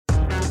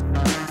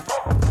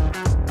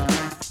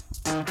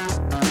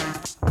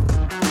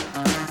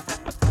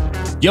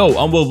Yo,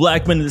 I'm Will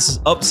Blackman, and this is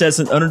Upsets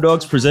and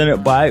Underdogs presented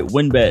by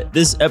WynnBET.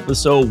 This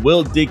episode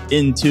will dig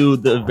into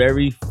the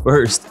very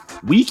first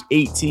Week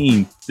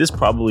 18. This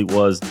probably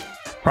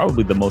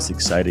the most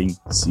exciting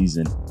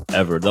season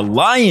ever. The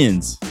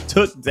Lions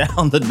took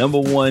down the number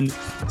one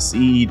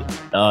seed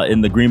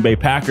in the Green Bay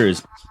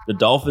Packers. The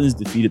Dolphins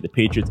defeated the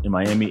Patriots in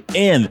Miami,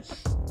 and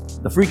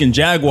the freaking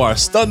Jaguars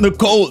stunned the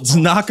Colts,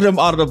 knocking them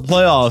out of the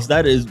playoffs.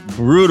 That is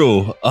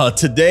brutal.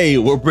 Today,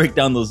 we'll break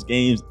down those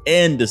games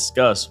and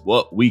discuss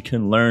what we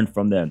can learn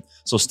from them.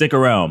 So stick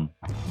around.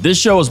 This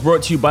show is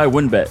brought to you by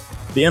WynnBET.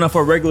 The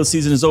NFL regular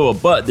season is over,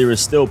 but there is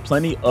still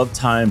plenty of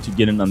time to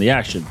get in on the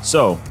action.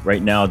 So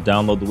right now,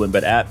 download the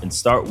WynnBET app and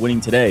start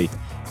winning today.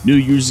 New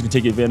users can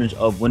take advantage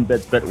of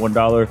WynnBET's Bet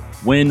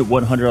 $1, win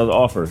 $100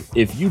 offer.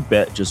 If you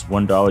bet just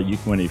 $1, you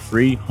can win a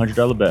free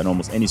 $100 bet on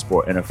almost any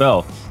sport: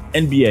 NFL,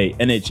 NBA,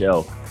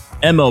 NHL,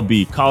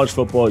 MLB, college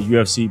football,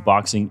 UFC,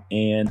 boxing,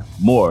 and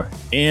more.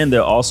 And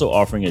they're also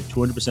offering a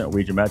 200%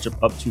 wager matchup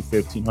up to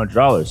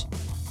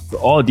 $1,500. For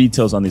all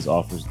details on these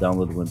offers,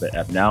 download the WynnBET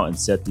app now and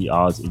set the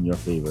odds in your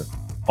favor.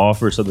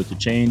 Offer subject to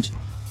change.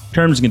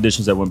 Terms and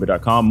conditions at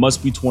WynnBET.com.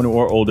 Must be 20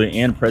 or older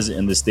and present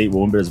in the state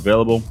where WynnBET is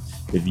available.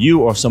 If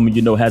you or someone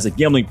you know has a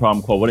gambling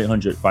problem, call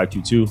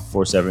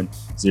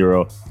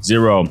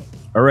 1-800-522-4700.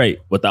 All right,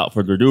 without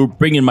further ado,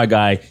 bring in my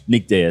guy,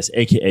 Nick Diaz,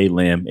 a.k.a.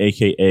 Lamb,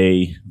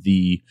 a.k.a.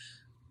 the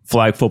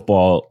flag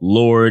football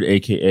lord,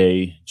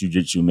 a.k.a.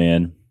 jiu-jitsu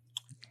man.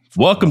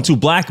 Welcome to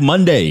Black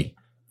Monday.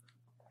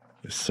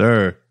 Yes,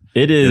 sir.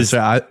 It is. Yes,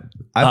 sir.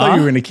 I thought you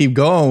were going to keep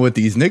going with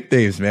these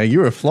nicknames, man. You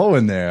were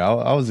flowing there.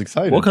 I was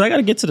excited. Well, because I got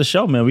to get to the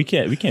show, man. We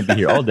can't be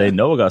here all day.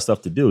 Noah got stuff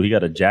to do. He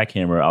got a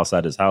jackhammer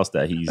outside his house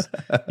that he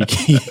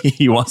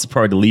wants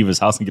probably to leave his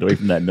house and get away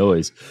from that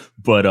noise.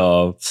 But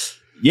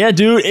yeah,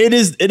 dude, it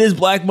is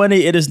Black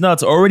Monday. It is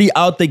nuts. Already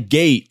out the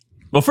gate.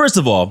 Well, first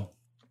of all,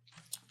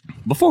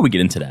 before we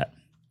get into that,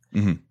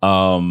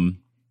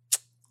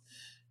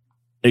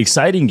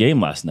 exciting game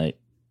last night.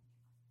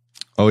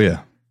 Oh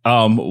yeah.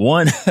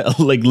 One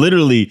like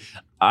literally.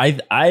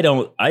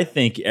 I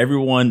think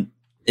everyone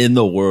in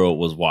the world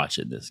was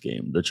watching this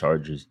game, the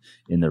Chargers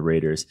and the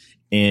Raiders.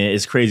 And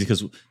it's crazy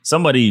because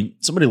somebody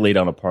laid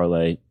on a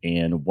parlay,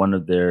 and one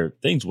of their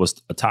things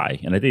was a tie.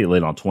 And I think they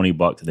laid on $20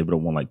 and they would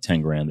have won like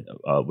 10 grand,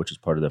 which is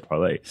part of their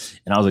parlay.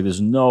 And I was like,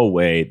 there's no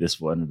way this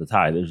will end in a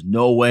tie. There's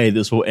no way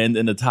this will end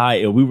in a tie.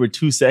 And we were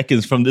 2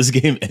 seconds from this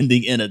game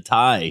ending in a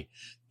tie,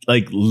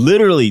 like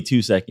literally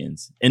 2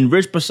 seconds. And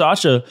Rich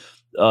Bisaccia,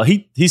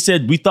 he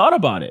said, we thought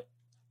about it.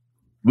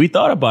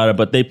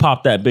 But they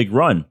popped that big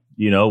run,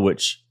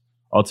 which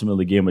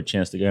ultimately gave them a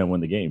chance to go and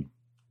win the game.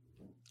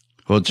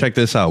 Well, check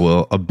this out,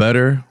 Will. A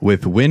bettor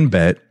with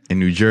WynnBET in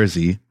New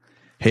Jersey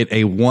hit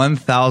a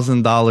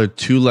 $1,000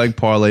 two-leg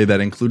parlay that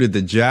included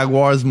the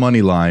Jaguars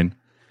money line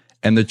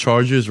and the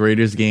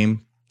Chargers-Raiders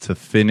game to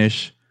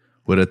finish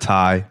with a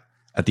tie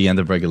at the end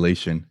of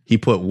regulation. He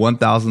put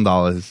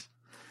 $1,000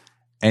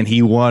 and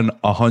he won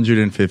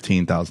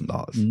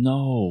 $115,000.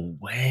 No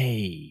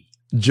way.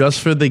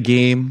 Just for the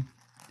game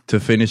to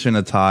finish in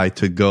a tie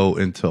to go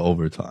into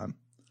overtime.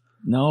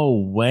 No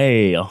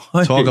way.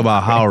 Talk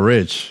about how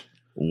rich.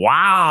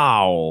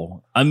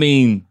 Wow. I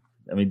mean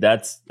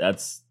that's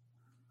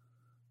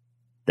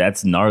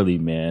gnarly,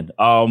 man.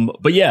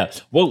 But yeah,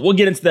 we'll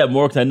get into that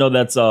more because I know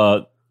that's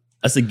a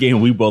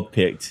game we both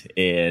picked,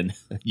 and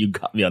you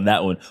got me on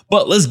that one.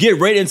 But let's get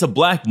right into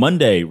Black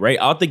Monday. Right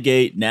out the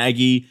gate,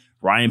 Nagy,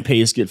 Ryan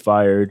Pace get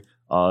fired.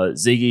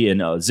 Ziggy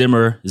and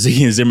Zimmer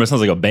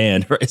sounds like a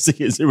band, right?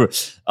 Ziggy and Zimmer.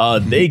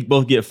 They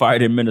both get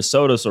fired in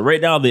Minnesota. So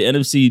right now the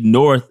NFC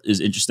North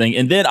is interesting.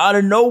 And then out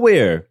of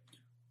nowhere,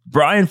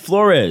 Brian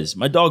Flores,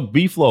 my dog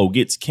B-Flow,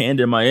 gets canned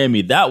in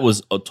Miami. That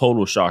was a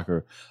total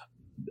shocker.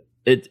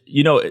 But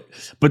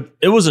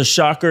it was a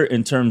shocker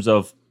in terms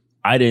of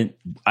I didn't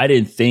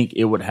think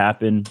it would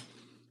happen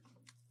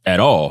at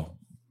all.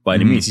 By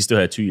any means, he still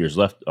had 2 years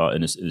left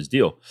in his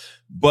deal.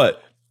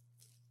 But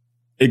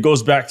it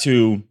goes back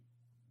to,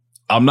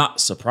 I'm not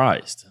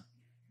surprised.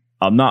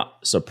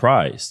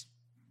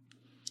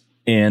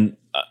 And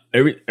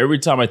every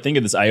time I think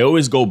of this, I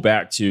always go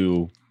back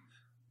to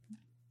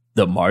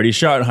the Marty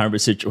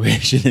Schottenheimer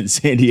situation in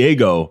San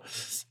Diego,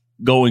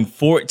 going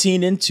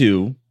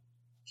 14-2,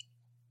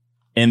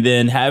 and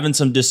then having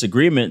some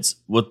disagreements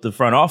with the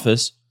front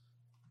office.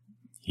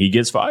 He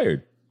gets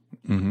fired.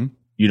 Mm-hmm.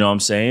 You know what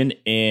I'm saying?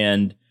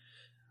 And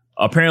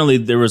apparently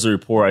there was a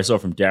report I saw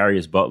from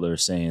Darius Butler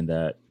saying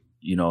that,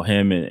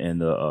 him and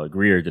the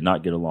Greer did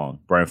not get along.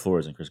 Brian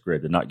Flores and Chris Greer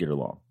did not get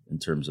along in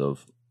terms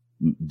of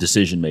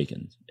decision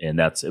making, and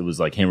it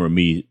was like him or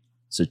me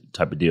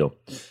type of deal.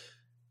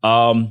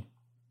 And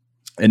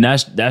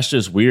that's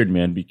just weird,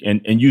 man.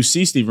 And you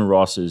see Stephen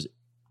Ross's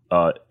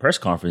press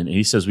conference, and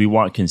he says we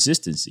want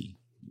consistency.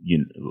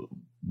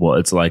 Well,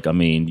 it's like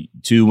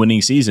 2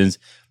 winning seasons,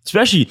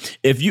 especially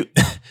if you.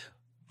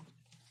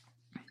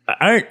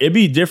 It'd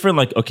be different.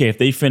 Like, okay, if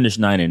they finish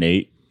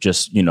 9-8,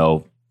 just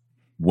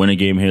win a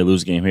game here,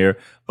 lose a game here.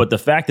 But the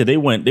fact that they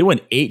went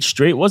 8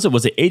 straight, was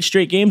it 8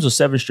 straight games or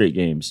 7 straight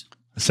games?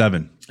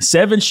 7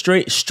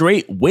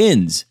 straight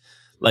wins.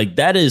 Like,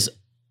 that is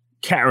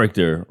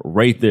character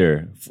right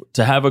there.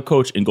 To have a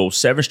coach and go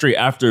 7 straight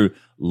after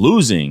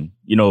losing,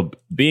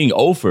 being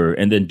over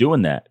and then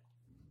doing that.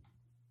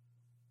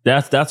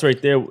 That's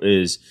right there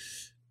is,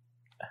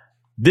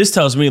 this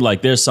tells me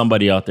like there's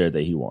somebody out there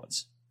that he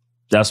wants.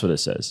 That's what it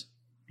says.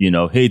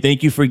 Hey,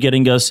 thank you for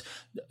getting us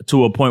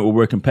to a point where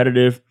we're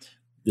competitive.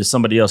 There's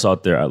somebody else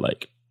out there I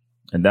like.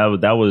 And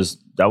that was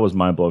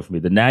mind blowing for me.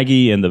 The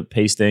Nagy and the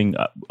Pace thing,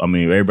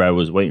 everybody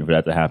was waiting for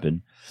that to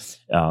happen.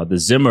 The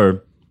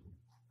Zimmer,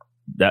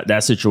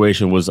 that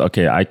situation was,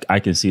 okay, I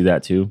can see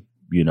that too,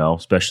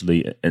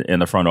 especially in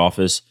the front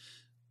office.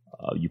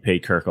 You pay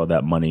Kirk all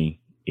that money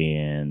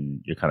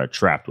and you're kind of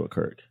trapped with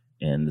Kirk.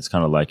 And it's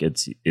kind of like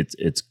it's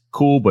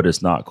cool, but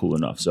it's not cool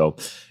enough. So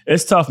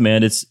it's tough,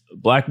 man. It's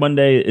Black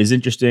Monday is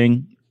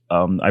interesting.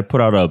 I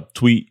put out a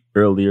tweet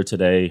earlier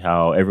today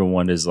how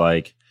everyone is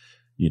like,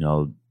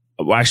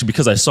 actually,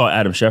 because I saw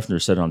Adam Schefter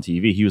said it on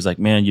TV, he was like,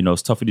 man,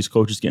 it's tough for these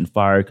coaches getting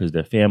fired because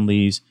their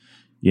families,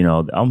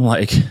 I'm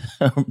like,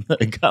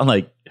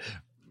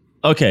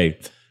 okay.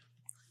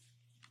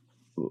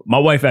 My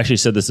wife actually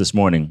said this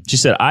morning. She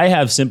said, I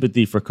have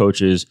sympathy for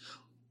coaches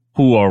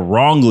who are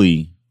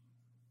wrongly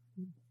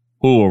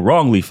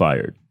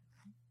fired.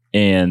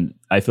 And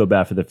I feel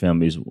bad for their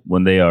families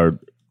when they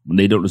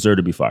don't deserve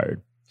to be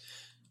fired.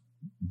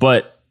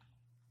 But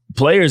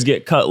players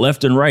get cut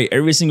left and right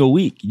every single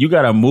week. You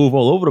got to move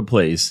all over the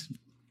place.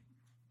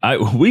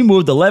 We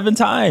moved 11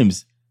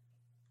 times.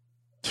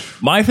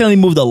 My family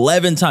moved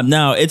 11 times.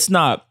 Now, it's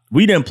not,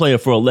 we didn't play it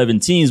for 11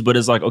 teams, but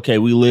it's like, okay,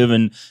 we live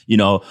in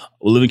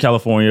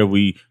California.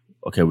 We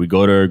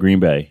go to Green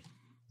Bay.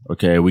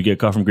 Okay, we get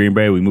cut from Green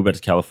Bay. We move back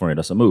to California.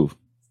 That's a move.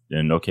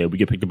 Then, okay, we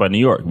get picked up by New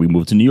York. We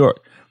move to New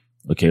York.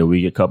 Okay,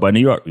 we get cut by New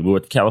York. We move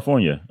up to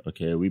California.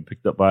 Okay, we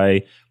picked up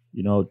by,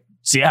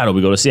 Seattle.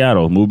 We go to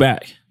Seattle, move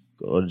back.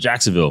 Go to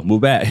Jacksonville,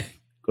 move back.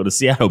 Go to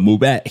Seattle, move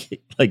back.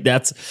 Like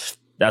that's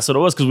what it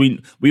was, because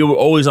we were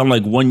always on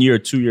like 1 year,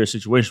 2 year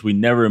situations. We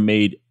never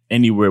made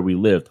anywhere we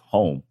lived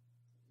home.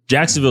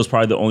 Jacksonville is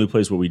probably the only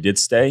place where we did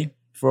stay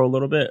for a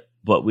little bit,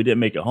 but we didn't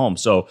make it home.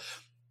 So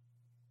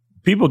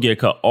people get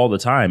cut all the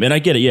time. And I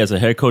get it. Yeah, as a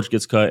head coach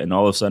gets cut and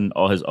all of a sudden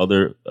all his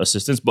other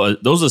assistants,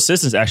 but those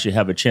assistants actually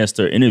have a chance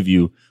to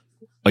interview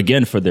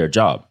again for their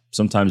job.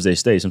 Sometimes they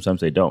stay,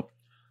 sometimes they don't.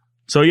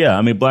 So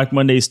yeah, Black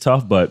Monday is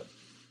tough, but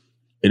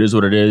it is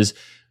what it is.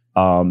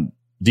 Do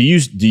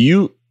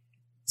you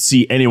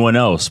see anyone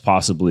else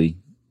possibly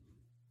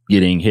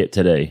getting hit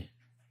today?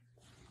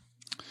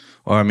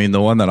 Well,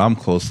 the one that I'm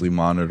closely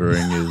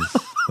monitoring is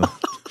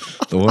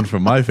the one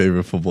from my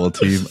favorite football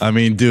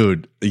team.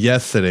 Dude,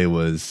 yesterday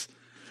was,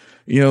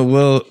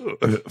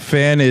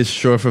 fan is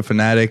short for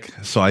fanatic,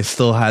 so I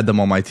still had them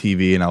on my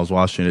TV and I was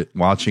watching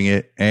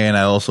it, and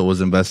I also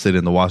was invested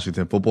in the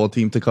Washington football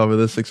team to cover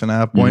the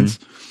 6.5 points.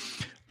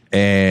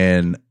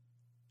 And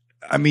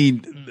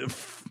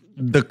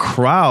the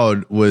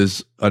crowd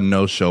was a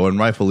no-show, and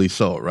rightfully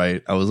so,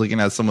 right? I was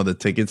looking at some of the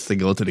tickets to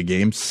go to the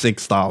game,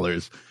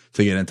 $6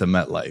 to get into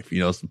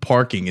MetLife.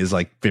 Parking is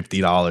like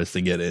 $50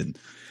 to get in.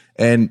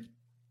 And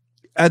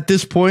at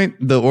this point,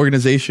 the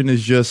organization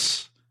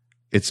is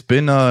it's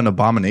been an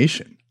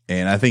abomination.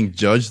 And I think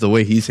Judge, the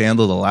way he's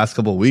handled the last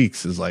couple of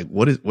weeks is like,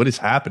 what is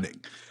happening?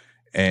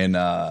 And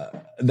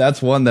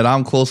that's one that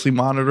I'm closely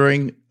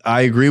monitoring.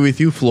 I agree with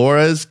you.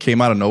 Flores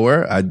came out of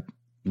nowhere. I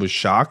was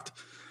shocked.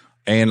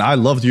 And I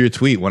loved your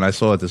tweet when I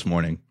saw it this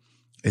morning.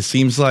 It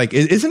seems like,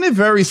 isn't it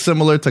very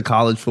similar to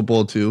college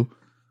football too?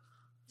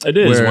 It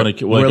is. When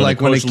a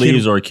coach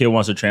leaves or a kid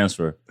wants to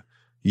transfer.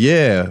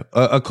 Yeah.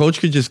 A coach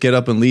could just get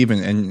up and leave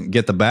and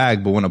get the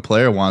bag. But when a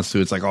player wants to,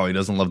 it's like, oh, he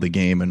doesn't love the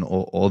game and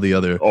all the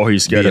other. Or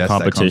he's scared of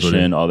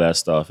competition, all that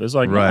stuff. It's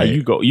like, right.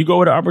 Nah, you go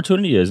where the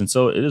opportunity is. And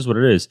so it is what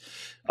it is.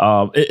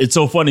 It's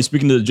so funny,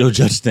 speaking to the Joe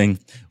Judge thing,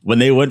 when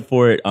they went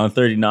for it on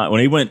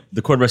 39,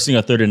 the quarterback sitting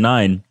on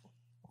 39,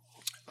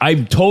 I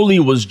totally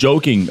was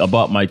joking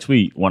about my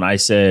tweet when I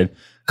said,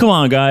 come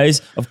on,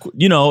 guys,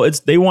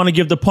 they want to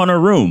give the punter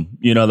room.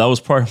 That was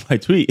part of my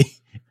tweet.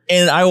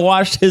 And I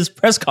watched his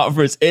press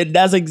conference, and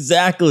that's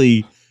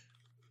exactly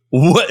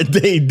what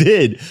they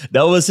did.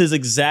 That was his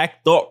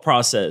exact thought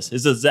process.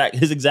 His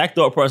exact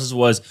thought process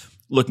was,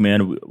 look,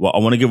 man, I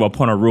want to give our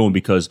punter room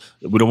because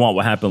we don't want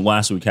what happened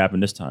last week happen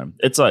this time.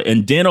 It's like,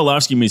 and Dan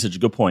Orlovsky made such a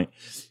good point.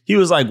 He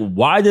was like,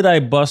 why did I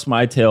bust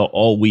my tail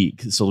all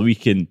week so we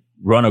can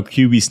run a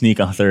QB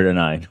sneak on 3rd and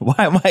 9? Why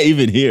am I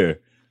even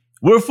here?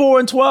 We're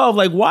 4-12.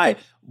 Like, why?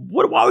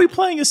 Why are we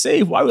playing it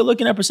safe? Why are we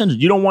looking at percentage?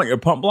 You don't want your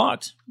punt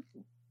blocked?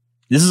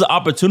 This is an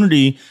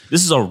opportunity.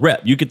 This is a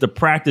rep. You get to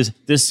practice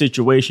this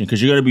situation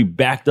because you're going to be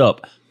backed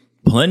up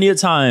plenty of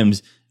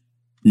times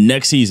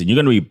next season. You're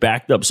going to be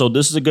backed up. So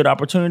this is a good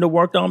opportunity to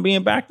work on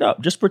being backed up.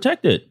 Just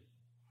protect it.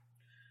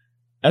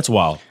 That's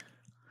wild.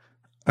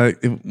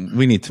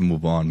 We need to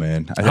move on,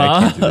 man. I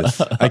can't do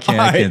this. I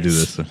can't do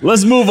this.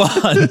 Let's move on.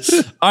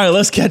 All right,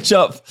 let's catch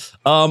up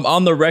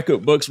on the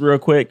record books real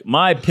quick.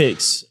 My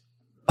picks.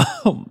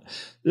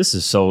 This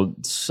is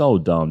so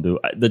dumb, dude.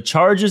 The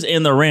Chargers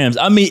and the Rams.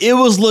 It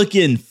was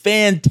looking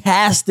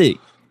fantastic.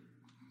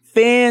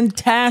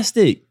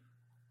 Fantastic.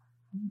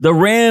 The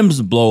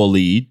Rams blow a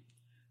lead.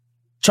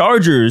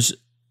 Chargers,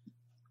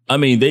 I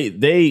mean,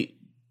 they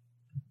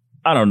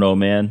I don't know,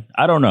 man.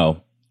 I don't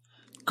know.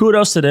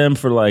 Kudos to them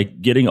for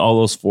like getting all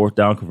those fourth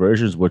down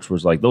conversions, which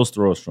was like those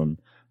throws from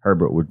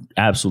Herbert were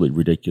absolutely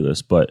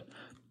ridiculous. But,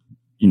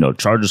 you know,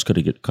 Chargers could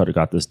have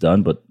got this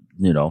done, but,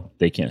 you know,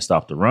 they can't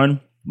stop the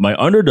run. My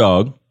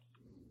underdog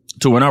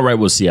to win outright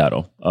was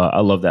Seattle.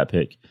 I love that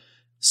pick.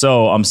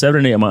 So I'm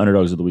 7-8 on my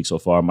underdogs of the week so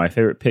far. My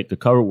favorite pick to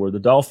cover were the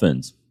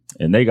Dolphins,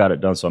 and they got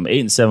it done. So I'm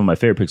 8-7, my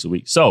favorite picks of the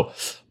week. So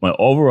my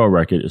overall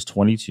record is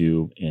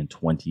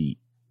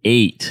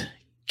 22-28.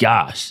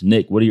 Gosh,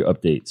 Nick, what are your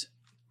updates?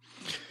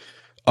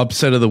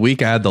 Upset of the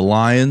week, I had the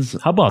Lions.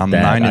 How about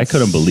that? I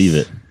couldn't believe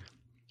it.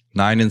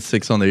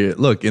 9-6 on the year.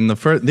 Look, in the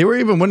first, they were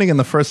even winning in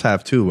the first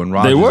half too when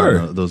Rodgers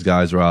and those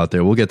guys were out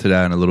there. We'll get to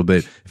that in a little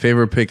bit.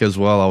 Favorite pick as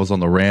well. I was on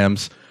the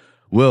Rams.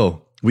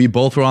 Will, we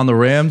both were on the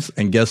Rams,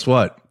 and guess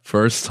what?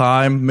 First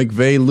time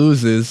McVay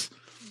loses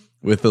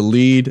with a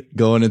lead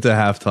going into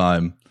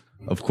halftime.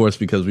 Of course,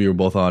 because we were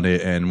both on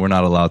it, and we're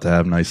not allowed to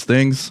have nice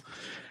things.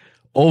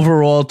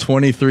 Overall,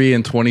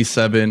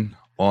 23-27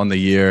 on the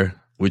year,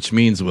 which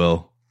means,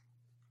 Will,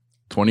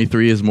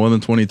 23 is more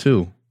than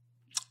 22.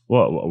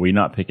 Well, are we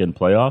not picking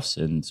playoffs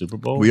in Super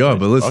Bowl? We are,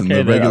 but listen,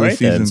 the regular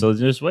season. Then, so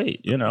just wait,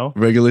 you know.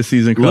 Regular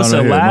season crown.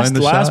 Listen, right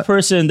last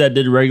person that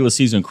did regular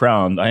season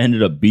crown, I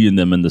ended up beating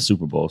them in the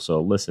Super Bowl. So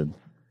listen.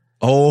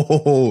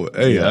 Oh,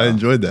 hey, yeah. I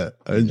enjoyed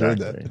that.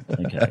 that.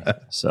 Okay,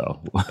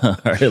 so all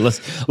right,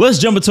 let's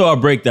jump into our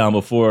breakdown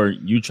before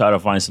you try to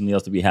find something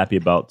else to be happy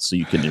about, so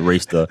you can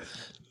erase the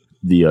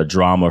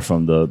drama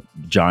from the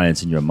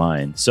Giants in your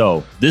mind.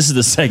 So this is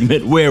the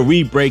segment where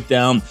we break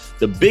down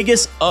the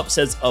biggest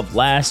upsets of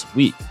last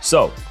week.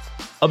 So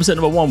upset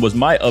number 1 was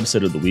my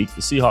upset of the week.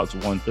 The Seahawks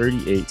won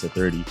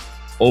 38-30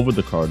 over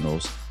the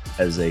Cardinals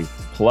as a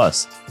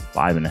plus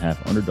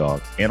 5.5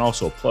 underdog, and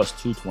also plus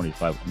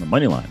 225 on the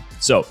money line.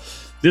 So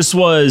this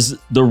was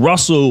the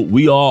Russell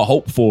we all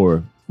hoped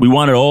for. We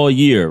wanted all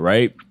year,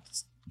 right?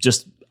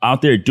 Just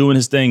out there doing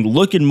his thing,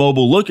 looking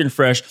mobile, looking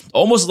fresh,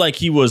 almost like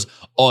he was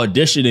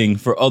auditioning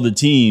for other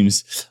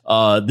teams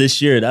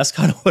this year. That's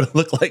kind of what it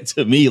looked like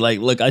to me. Like,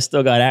 look, I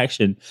still got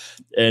action.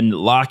 And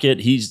Lockett,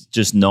 he's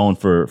just known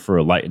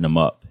for lighting them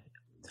up.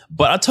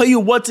 But I'll tell you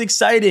what's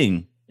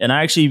exciting. And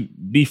I actually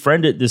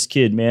befriended this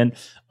kid, man,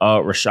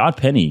 Rashad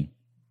Penny.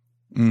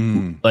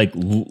 Like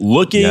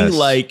looking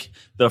like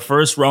the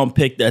first round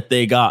pick that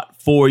they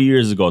got 3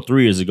 years ago,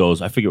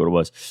 I forget what it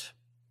was.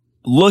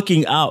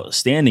 Looking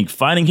outstanding,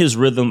 finding his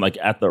rhythm like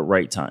at the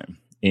right time.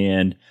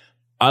 And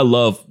I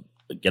love,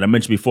 again, I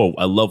mentioned before,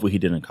 I love what he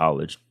did in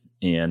college.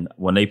 And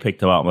when they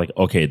picked him out, I'm like,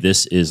 okay,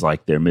 this is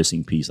like their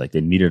missing piece. Like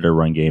they needed a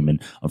run game.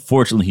 And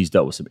unfortunately, he's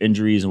dealt with some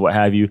injuries and what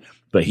have you,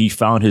 but he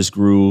found his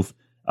groove.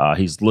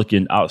 He's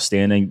looking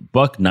outstanding.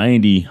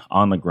 $190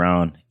 on the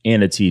ground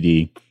and a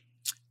TD.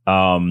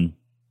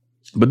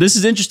 But this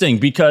is interesting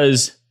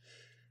because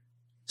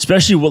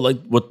especially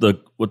with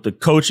the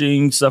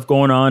coaching stuff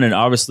going on, and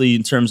obviously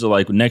in terms of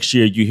like next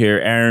year, you hear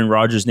Aaron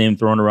Rodgers' name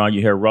thrown around,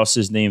 you hear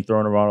Russ's name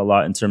thrown around a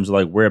lot in terms of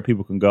like where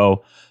people can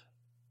go.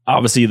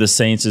 Obviously, the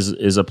Saints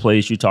is a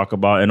place you talk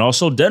about, and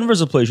also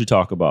Denver's a place you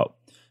talk about.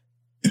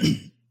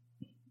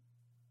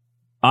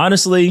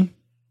 Honestly,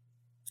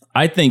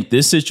 I think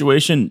this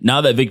situation,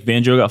 now that Vic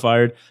Fangio got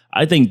fired,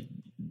 I think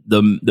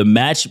the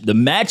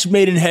match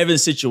made in heaven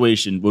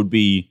situation would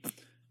be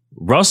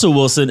Russell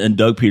Wilson and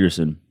Doug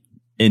Peterson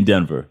in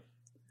Denver.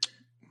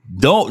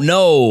 Don't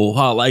know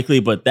how likely,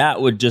 but that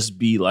would just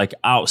be like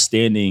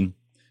outstanding,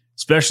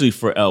 especially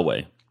for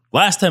Elway.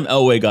 Last time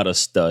Elway got a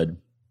stud,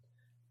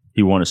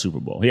 he won a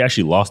Super Bowl. He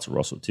actually lost to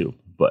Russell too,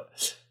 but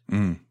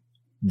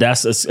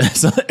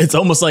it's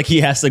almost like he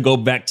has to go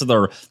back to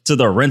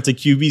the rent a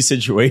QB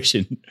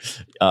situation,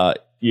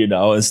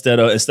 instead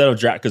of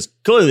draft, because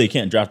clearly they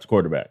can't draft a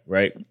quarterback,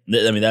 right?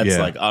 I mean, that's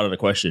like out of the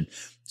question.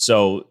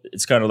 So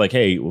it's kind of like,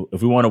 hey,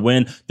 if we want to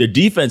win, their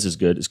defense is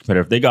good. It's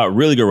competitive. They got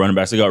really good running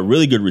backs. They got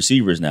really good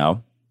receivers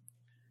now.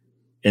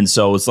 And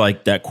so it's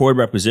like that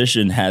quarterback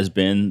position has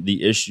been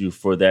the issue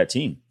for that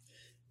team.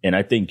 And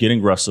I think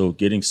getting Russell,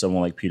 getting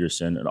someone like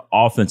Peterson, an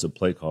offensive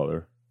play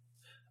caller,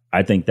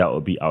 I think that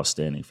would be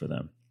outstanding for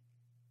them.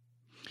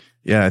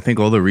 Yeah, I think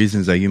all the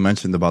reasons that you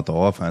mentioned about the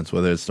offense,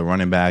 whether it's the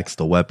running backs,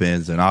 the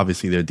weapons, and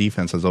obviously their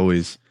defense has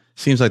always,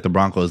 seems like the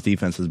Broncos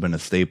defense has been a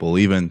staple,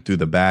 even through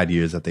the bad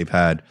years that they've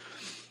had.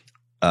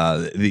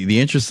 The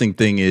interesting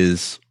thing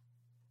is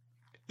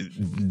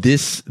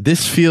this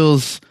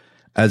feels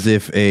as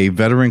if a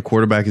veteran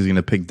quarterback is going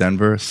to pick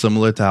Denver,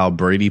 similar to how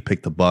Brady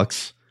picked the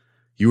Bucs.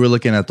 You were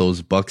looking at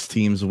those Bucs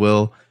teams,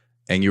 Will,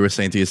 and you were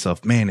saying to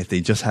yourself, man, if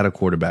they just had a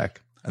quarterback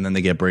and then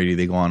they get Brady,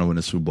 they go on to win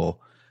a Super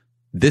Bowl.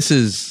 This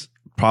is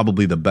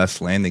probably the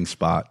best landing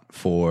spot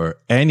for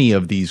any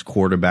of these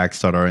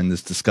quarterbacks that are in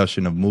this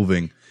discussion of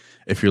moving,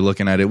 if you're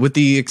looking at it, with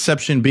the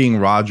exception being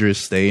Rodgers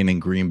staying in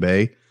Green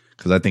Bay,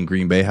 because I think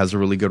Green Bay has a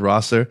really good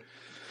roster.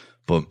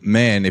 But,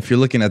 man, if you're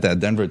looking at that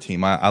Denver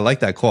team, I like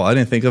that call. I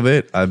didn't think of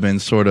it. I've been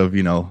sort of,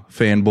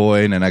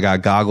 fanboy, and I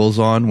got goggles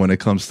on when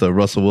it comes to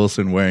Russell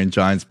Wilson wearing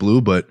Giants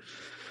blue. But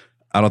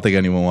I don't think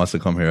anyone wants to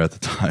come here at the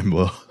time,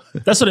 Will.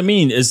 That's what I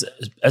mean. Is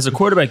as a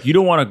quarterback, you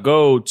don't want to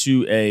go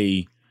to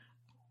a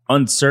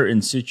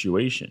uncertain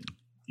situation.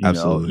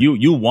 Absolutely.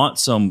 You want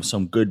some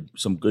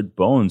good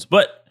bones,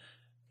 but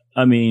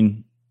I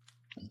mean,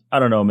 I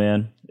don't know,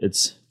 man.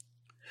 It's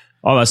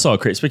I saw.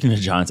 Speaking of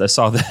Giants, I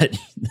saw that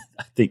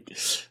I think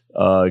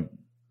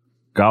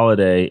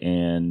Galladay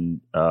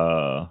and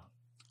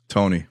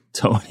Tony.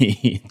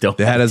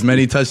 They had as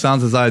many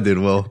touchdowns as I did,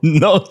 Will.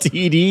 No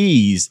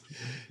TDs.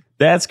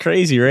 That's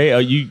crazy, right?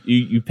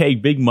 You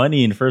paid big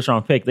money in the first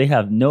round pick. They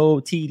have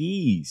no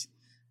TDs.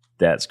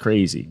 That's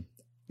crazy.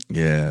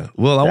 Yeah.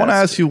 Well, I want to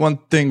ask you one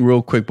thing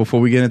real quick before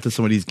we get into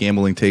some of these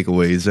gambling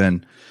takeaways.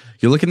 And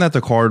you're looking at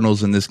the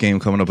Cardinals in this game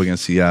coming up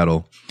against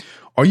Seattle.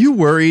 Are you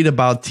worried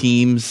about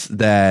teams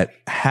that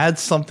had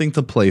something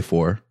to play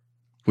for,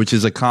 which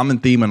is a common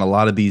theme in a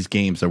lot of these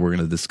games that we're going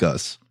to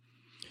discuss?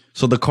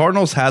 So the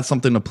Cardinals had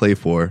something to play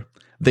for.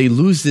 They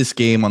lose this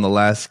game on the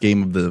last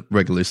game of the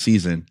regular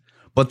season,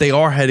 but they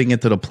are heading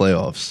into the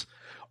playoffs.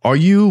 Are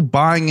you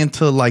buying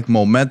into like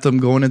momentum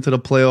going into the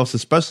playoffs,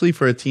 especially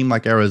for a team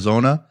like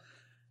Arizona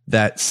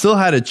that still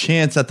had a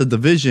chance at the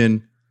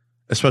division,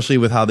 especially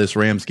with how this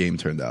Rams game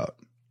turned out?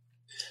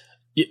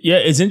 Yeah,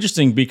 it's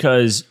interesting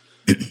because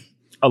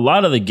a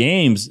lot of the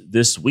games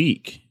this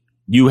week,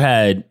 you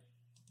had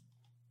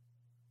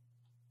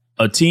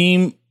a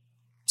team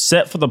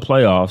set for the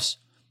playoffs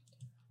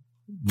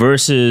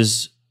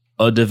versus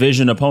a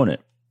division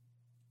opponent,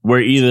 where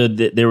either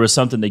there was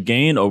something to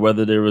gain or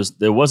whether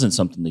there wasn't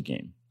something to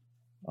gain.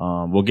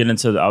 We'll get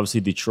into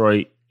obviously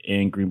Detroit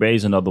and Green Bay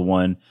is another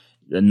one.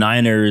 The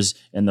Niners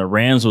and the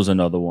Rams was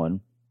another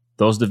one.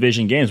 Those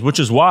division games, which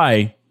is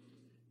why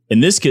in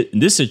this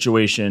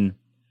situation,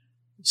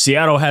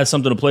 Seattle has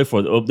something to play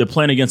for. They're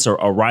playing against a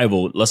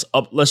rival.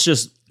 Let's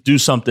just do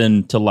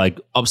something to like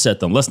upset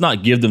them. Let's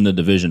not give them the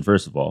division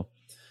first of all,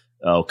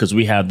 because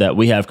we have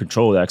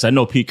control of that. Because I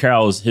know Pete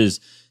Carroll's his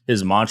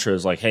mantra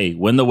is like, hey,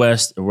 win the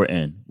West and we're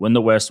in. Win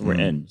the West and we're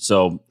in.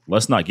 So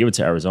let's not give it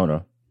to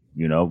Arizona.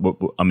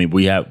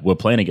 We're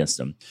playing against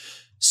them.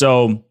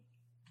 So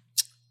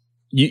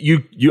you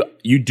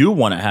do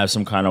want to have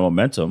some kind of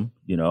momentum,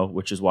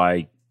 which is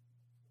why,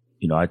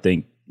 I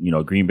think,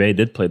 Green Bay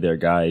did play their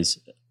guys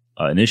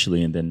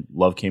initially, and then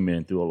Love came in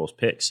and threw all those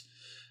picks.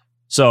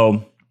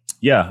 So,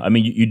 yeah, I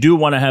mean, you do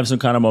want to have some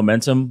kind of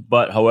momentum,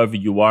 but however,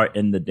 you are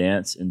in the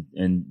dance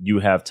and you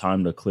have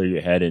time to clear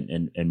your head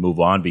and move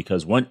on,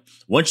 because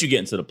once you get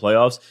into the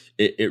playoffs,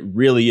 it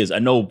really is. I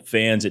know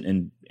fans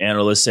and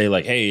analysts say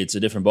like, hey, it's a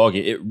different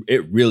ballgame.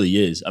 It really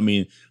is. I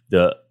mean,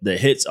 the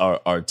hits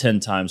are 10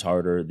 times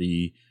harder.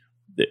 The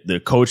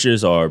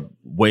coaches are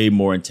way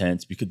more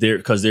intense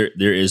because there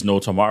is no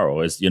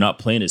tomorrow. You're not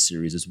playing a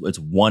series. It's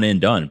one and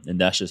done, and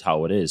that's just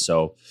how it is.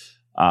 So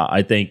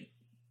I think,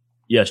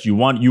 yes, you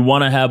want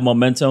to have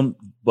momentum,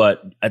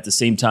 but at the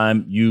same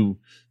time,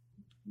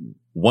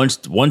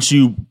 once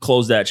you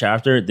close that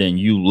chapter, then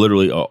you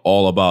literally are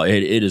all about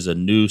it. It is a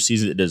new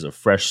season. It is a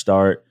fresh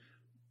start.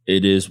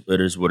 It is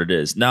what it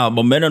is. Now,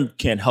 momentum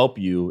can help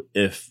you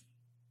if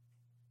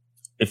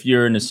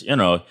you're in this,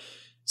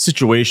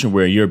 situation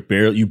where you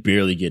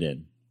barely get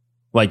in.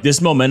 Like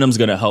this momentum's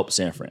going to help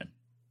San Fran.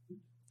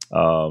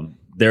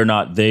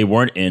 They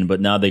weren't in, but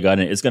now they got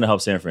in. It's going to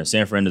help San Fran.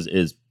 San Fran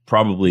is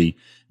probably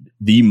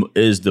the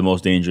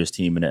most dangerous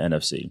team in the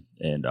NFC,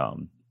 and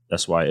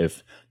that's why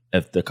if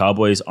the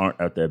Cowboys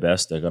aren't at their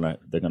best, they're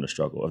gonna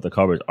struggle. If the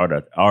Cowboys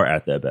are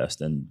at their best,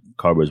 then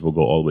Cowboys will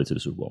go all the way to the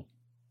Super Bowl.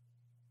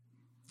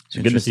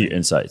 So good to see your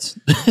insights.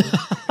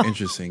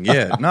 Interesting.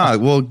 Yeah.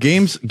 Well,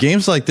 games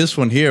like this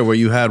one here, where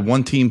you had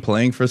one team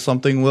playing for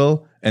something,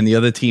 Will, and the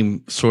other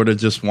team sort of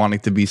just wanting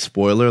to be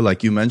spoiler,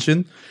 like you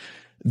mentioned.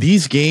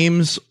 These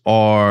games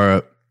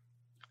are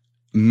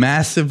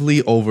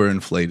massively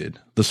overinflated.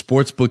 The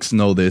sports books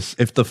know this.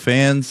 If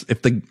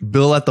the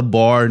Bill at the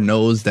bar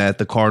knows that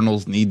the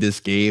Cardinals need this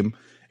game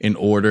in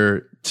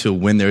order to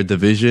win their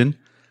division,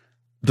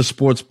 the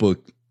sports book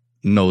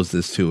knows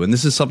this too. And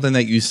this is something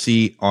that you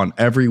see on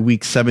every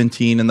week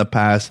 17 in the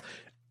past,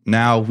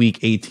 now week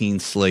 18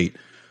 slate.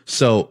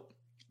 So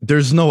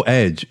there's no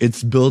edge.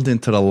 It's built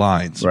into the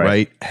lines,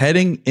 right?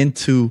 Heading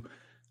into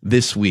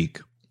this week,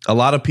 a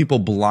lot of people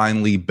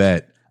blindly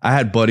bet. I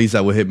had buddies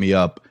that would hit me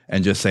up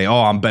and just say,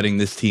 oh, I'm betting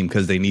this team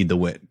because they need to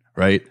win,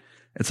 right?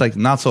 It's like,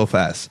 not so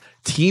fast.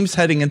 Teams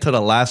heading into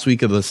the last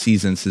week of the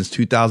season since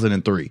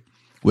 2003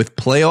 with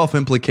playoff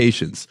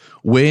implications,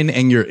 win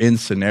and you're in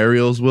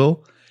scenarios,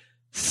 Will,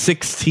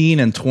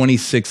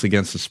 16-26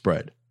 against the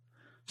spread.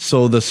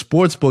 So the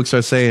sports books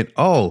are saying,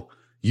 oh,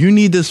 you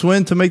need this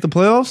win to make the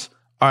playoffs?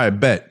 All right,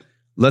 bet.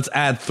 Let's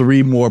add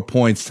 3 more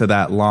points to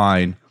that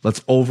line.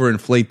 Let's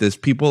overinflate this.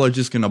 People are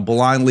just going to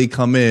blindly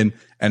come in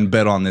and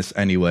bet on this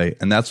anyway.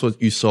 And that's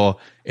what you saw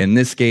in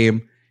this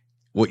game,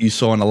 what you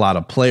saw in a lot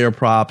of player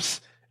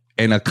props,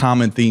 and a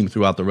common theme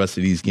throughout the rest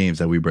of these games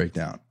that we break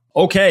down.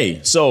 Okay,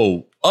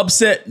 so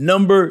upset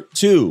number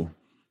 2.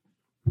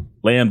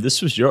 Lamb,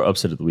 this was your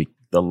upset of the week.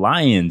 The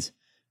Lions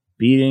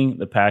beating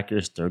the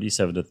Packers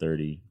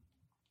 37-30.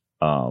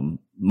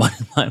 Money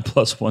line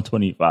plus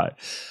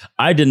 125.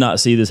 I did not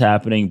see this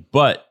happening,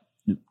 but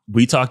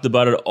we talked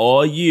about it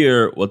all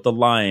year with the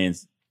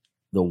Lions.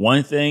 The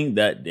one thing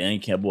that Dan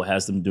Campbell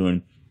has them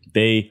doing,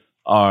 they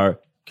are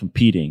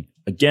competing.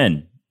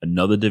 Again,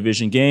 another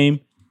division game,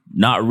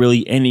 not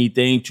really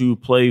anything to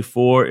play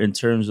for in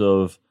terms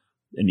of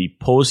any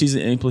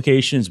postseason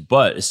implications,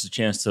 but it's a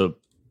chance to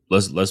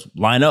let's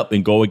line up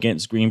and go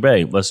against Green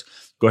Bay. Let's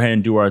go ahead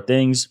and do our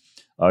things.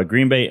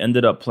 Green Bay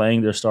ended up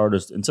playing their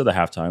starters until the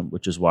halftime,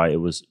 which is why it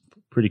was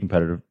pretty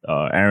competitive.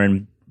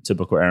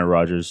 Typical Aaron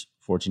Rodgers,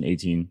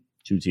 14-18,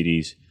 2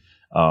 TDs.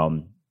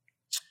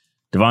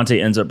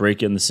 Devontae ends up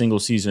breaking the single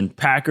season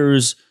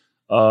Packers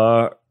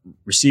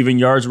receiving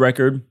yards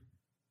record.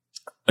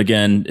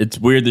 Again, it's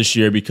weird this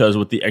year because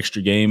with the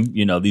extra game,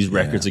 these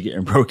records are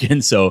getting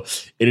broken. So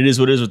it is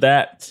what it is with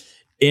that.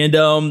 And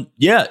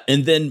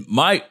and then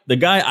the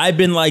guy I've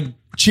been like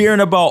cheering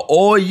about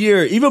all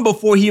year, even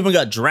before he even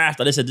got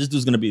drafted, I said this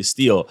dude's gonna be a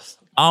steal.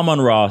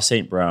 Amon-Ra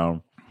St.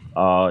 Brown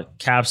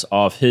caps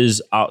off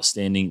his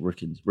outstanding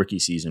rookie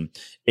season.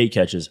 8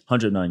 catches,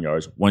 109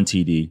 yards, 1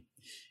 TD.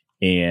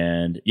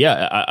 And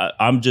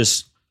I'm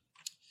just,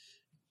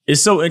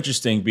 it's so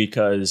interesting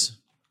because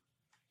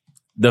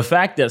the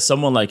fact that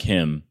someone like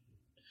him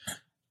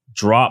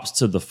drops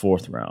to the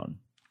 4th round,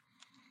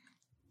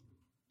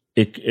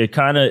 it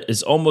kind of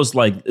is almost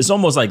like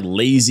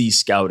lazy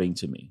scouting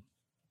to me.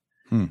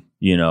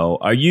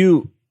 Are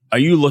you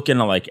looking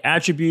at like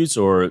attributes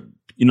or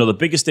the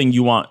biggest thing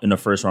you want in the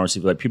first round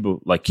receiver, like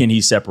people like can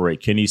he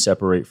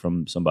separate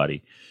from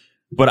somebody?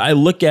 But I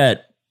look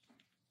at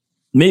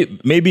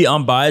maybe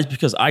I'm biased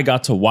because I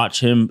got to watch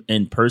him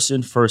in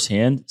person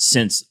firsthand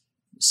since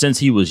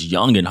he was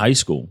young in high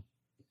school.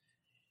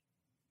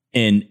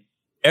 And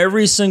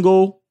every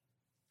single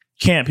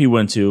camp he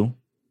went to,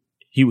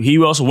 he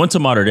also went to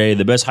Mater Dei,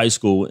 the best high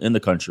school in the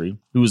country.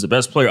 He was the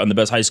best player on the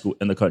best high school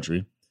in the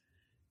country.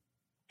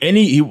 And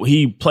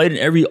he played in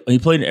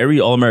every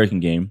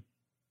All-American game,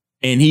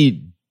 and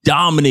he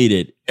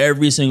dominated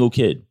every single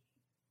kid.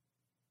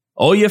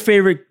 All your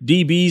favorite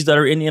DBs that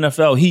are in the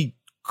NFL, he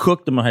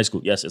cooked them in high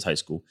school. Yes, it's high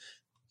school.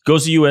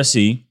 Goes to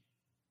USC,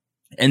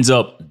 ends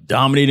up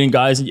dominating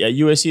guys at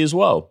USC as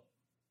well.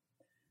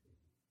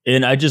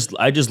 And I just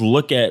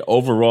look at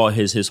overall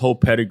his whole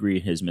pedigree,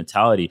 his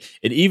mentality.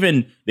 And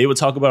even they would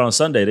talk about on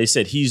Sunday, they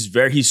said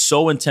he's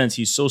so intense,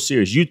 he's so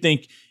serious.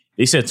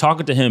 They said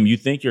talking to him, you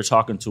think you're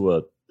talking to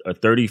a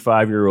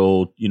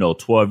 35-year-old,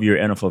 12-year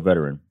NFL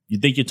veteran. You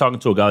think you're talking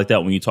to a guy like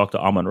that when you talk to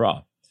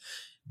Amon-Ra.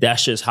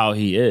 That's just how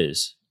he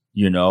is,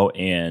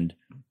 and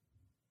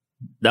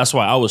that's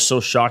why I was so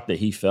shocked that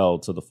he fell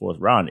to the 4th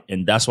round.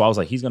 And that's why I was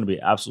like, he's going to be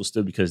an absolute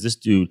steal because this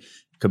dude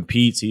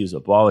competes. He is a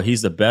baller.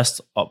 He's the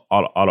best out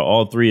of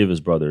all 3 of his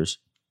brothers.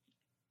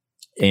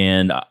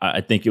 And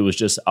I think it was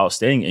just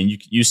outstanding. And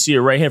you see it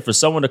right here for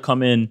someone to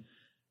come in,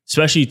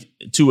 especially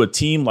to a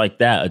team like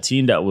that, a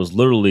team that was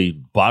literally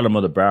bottom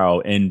of the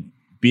barrel and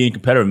being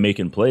competitive and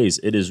making plays.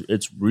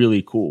 It's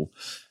really cool.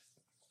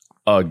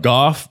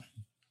 Goff,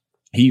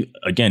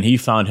 he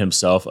found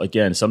himself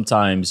again.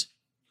 Sometimes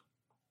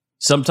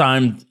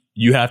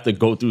you have to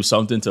go through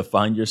something to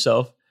find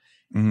yourself.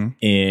 Mm-hmm.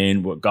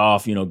 And with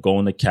Goff,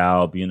 going to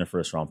Cal, being the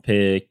 1st round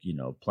pick,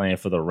 playing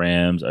for the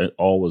Rams,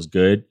 all was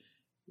good.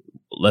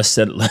 Let's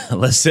send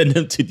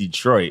him to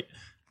Detroit,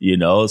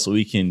 so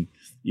we can,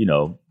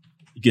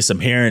 get some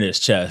hair in his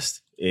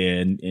chest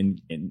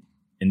and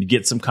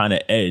get some kind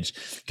of edge.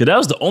 Because that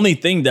was the only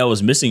thing that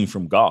was missing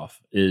from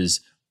Goff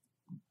is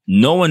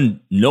no one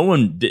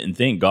didn't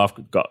think Goff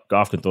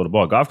can throw the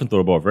ball. Goff can throw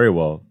the ball very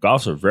well.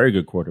 Goff's a very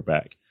good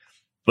quarterback.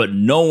 But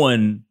no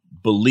one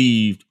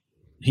believed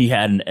he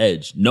had an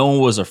edge. No one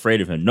was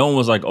afraid of him. No one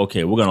was like,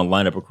 okay, we're going to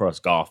line up across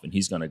Goff and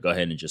he's going to go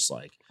ahead and just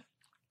like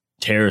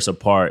tear us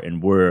apart.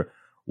 And we're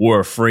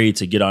afraid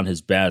to get on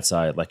his bad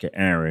side like an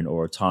Aaron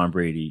or a Tom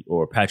Brady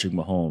or Patrick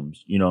Mahomes.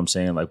 You know what I'm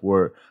saying? Like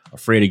we're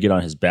afraid to get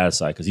on his bad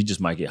side because he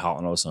just might get hot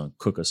and all of a sudden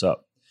cook us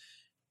up.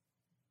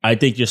 I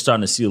think you're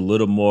starting to see a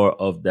little more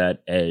of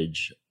that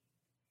edge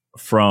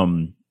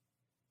from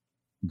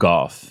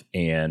Goff,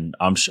 and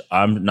I'm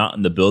not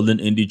in the building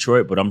in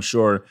Detroit, but I'm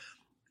sure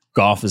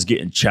Goff is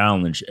getting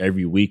challenged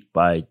every week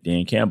by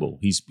Dan Campbell.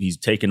 He's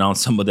taking on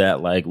some of that.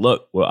 Like,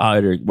 look, we're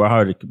out here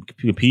to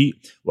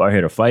compete. We're out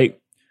here to fight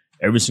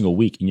every single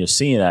week, and you're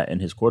seeing that in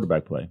his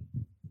quarterback play.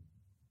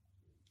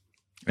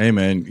 Hey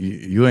man,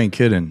 you ain't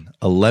kidding.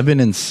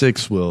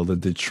 11-6, Will, the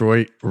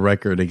Detroit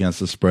record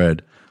against the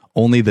spread.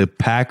 Only the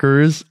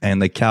Packers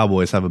and the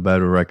Cowboys have a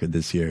better record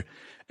this year,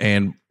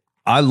 and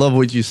I love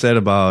what you said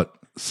about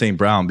St.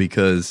 Brown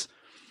because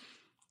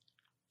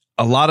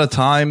a lot of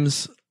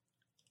times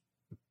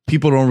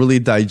people don't really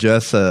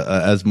digest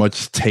as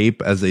much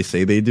tape as they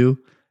say they do.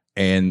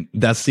 And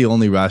that's the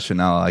only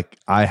rationale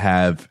I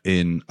have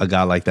in a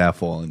guy like that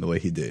falling the way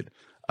he did.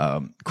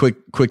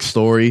 Quick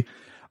story.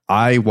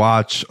 I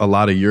watch a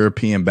lot of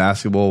European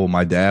basketball with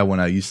my dad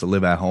when I used to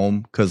live at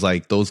home because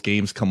like those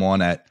games come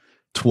on at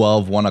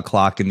 1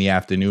 o'clock in the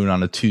afternoon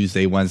on a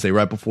Tuesday, Wednesday,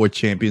 right before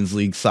Champions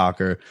League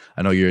soccer.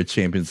 I know you're a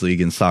Champions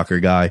League and soccer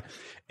guy.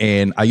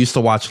 And I used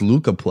to watch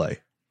Luka play.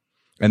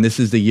 And this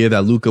is the year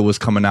that Luka was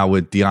coming out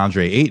with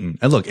DeAndre Ayton.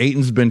 And look,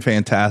 Ayton's been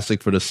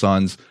fantastic for the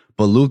Suns,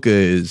 but Luka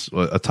is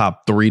a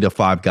top 3 to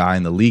 5 guy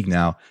in the league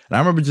now. And I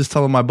remember just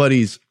telling my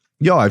buddies,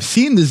 yo, I've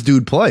seen this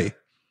dude play.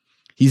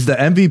 He's the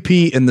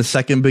MVP in the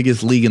second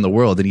biggest league in the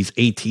world, and he's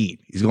 18.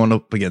 He's going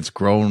up against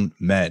grown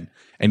men,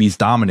 and he's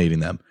dominating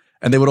them.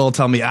 And they would all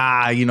tell me,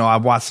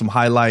 I've watched some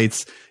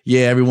highlights.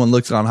 Yeah, everyone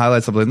looks on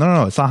highlights. I'm like,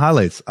 no, it's not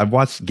highlights. I've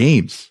watched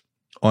games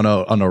on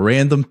a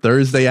random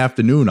Thursday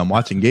afternoon. I'm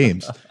watching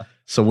games.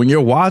 So when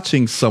you're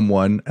watching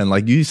someone, and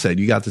like you said,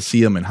 you got to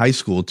see them in high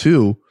school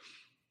too,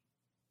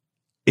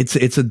 it's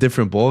a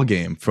different ball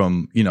game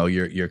from,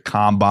 your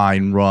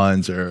combine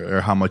runs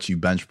or how much you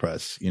bench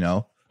press,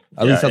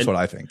 At least that's what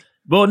I think.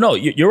 Well, no,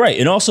 you're right.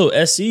 And also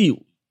SC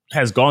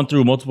has gone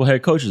through multiple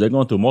head coaches. They're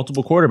going through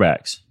multiple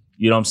quarterbacks.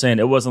 You know what I'm saying?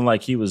 It wasn't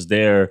like he was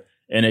there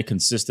in a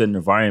consistent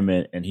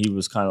environment and he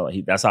was kind of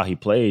like, that's how he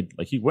played.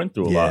 Like he went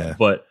through a lot,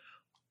 but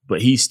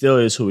he still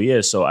is who he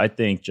is. So I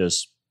think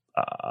just,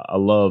 I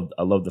love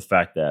the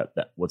fact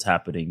that what's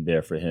happening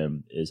there for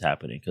him is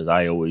happening, because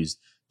I always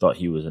thought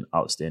he was an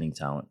outstanding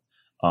talent.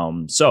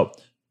 So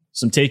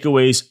some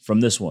takeaways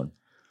from this one.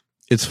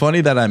 It's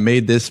funny that I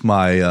made this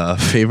my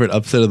favorite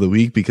upset of the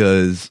week,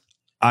 because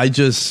I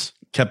just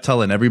kept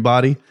telling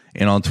everybody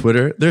and on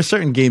Twitter, there's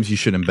certain games you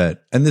shouldn't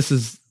bet. And this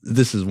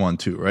is one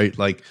too, right?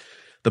 Like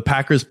the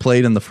Packers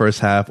played in the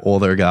first half, all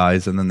their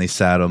guys, and then they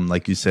sat them.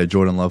 Like you said,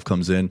 Jordan Love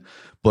comes in,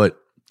 but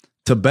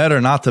to bet or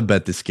not to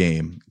bet this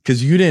game,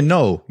 because you didn't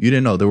know.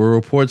 There were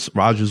reports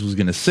Rodgers was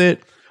going to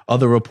sit.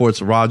 Other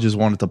reports Rodgers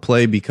wanted to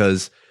play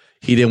because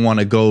he didn't want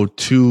to go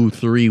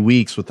 2-3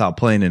 weeks without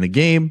playing in a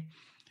game.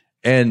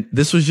 And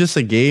this was just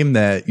a game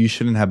that you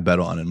shouldn't have bet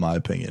on, in my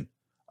opinion,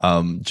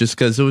 just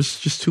because it was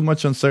just too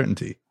much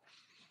uncertainty.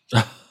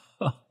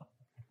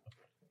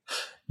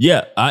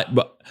 Yeah,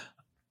 but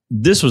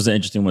this was an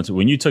interesting one too.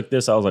 When you took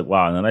this, I was like,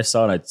 wow. And then I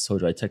saw it. I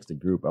told you, I texted the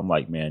group. I'm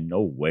like, man,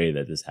 no way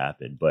that this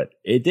happened, but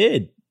it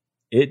did.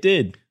 It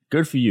did.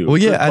 Good for you. Well,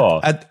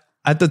 yeah.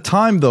 At the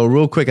time, though,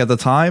 real quick,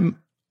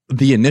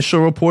 the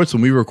initial reports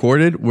when we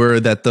recorded were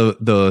that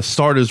the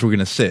starters were going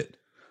to sit.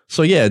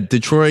 So yeah,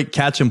 Detroit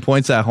catching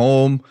points at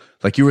home,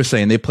 like you were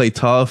saying, they play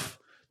tough,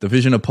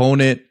 division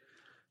opponent.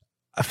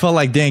 I felt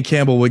like Dan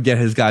Campbell would get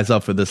his guys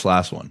up for this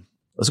last one.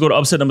 Let's go to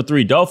upset number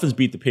 3. Dolphins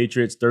beat the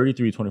Patriots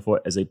 33-24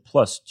 as a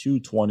plus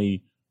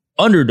 220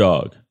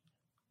 underdog.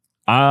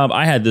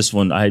 I had this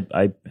one.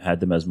 I had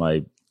them as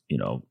my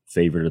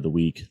favorite of the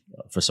week.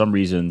 For some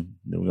reason,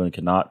 New England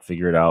cannot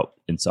figure it out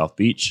in South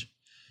Beach.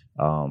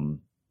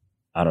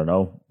 I don't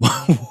know.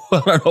 I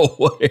don't know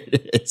what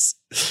it is.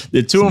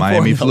 The 2-4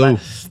 Miami flu.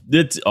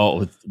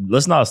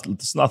 Let's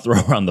not throw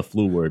around the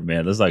flu word,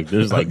 man. There's like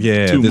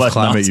too much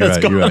climate.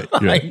 You're right.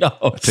 I know.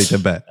 I'll take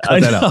that back.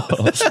 Cut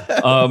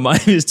that out.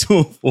 Miami is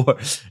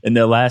 2-4 in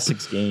their last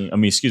 6 games.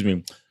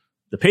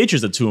 The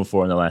Patriots are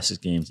 2-4 in the last 6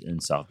 games in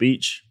South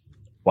Beach.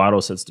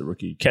 Waddle sets the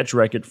rookie catch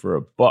record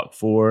for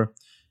 $104.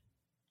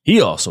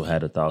 He also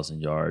had 1,000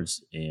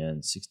 yards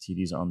and 6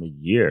 TDs on the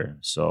year.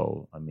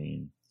 So,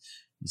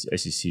 these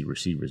SEC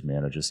receivers,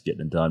 man, are just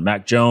getting it done.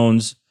 Mac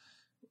Jones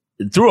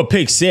threw a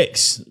pick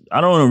 6. I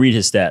don't want to read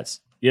his stats.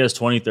 He has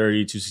 20,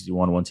 30,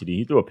 261, 1 TD.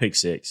 He threw a pick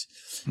 6.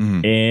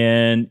 Mm-hmm.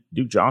 And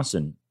Duke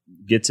Johnson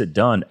gets it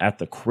done at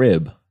the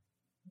crib.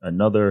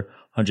 Another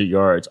 100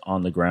 yards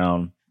on the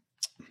ground.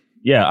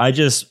 Yeah, I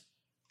just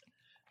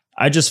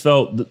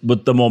felt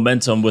with the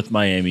momentum with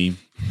Miami,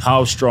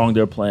 how strong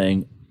they're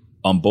playing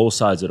on both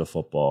sides of the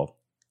football.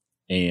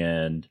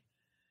 And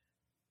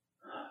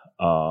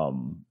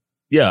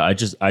I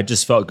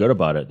just felt good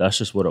about it. That's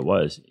just what it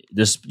was.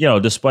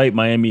 Despite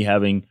Miami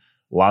having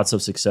lots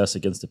of success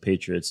against the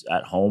Patriots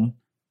at home,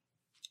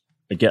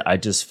 again, I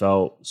just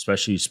felt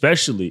especially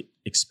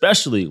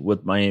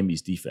with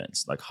Miami's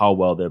defense, like how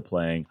well they're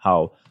playing,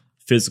 how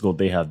physical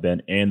they have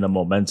been, and the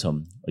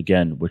momentum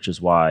again, which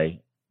is why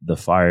the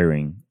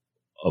firing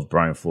of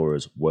Brian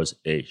Flores was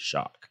a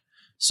shock.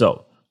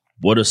 So,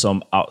 what are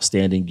some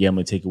outstanding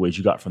gambling takeaways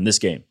you got from this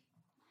game?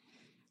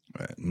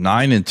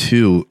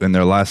 9-2 in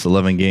their last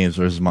 11 games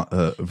versus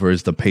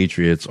the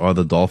Patriots are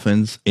the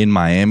Dolphins in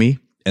Miami.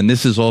 And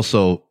this is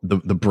also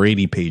the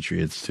Brady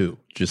Patriots too.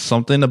 Just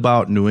something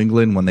about New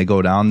England when they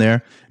go down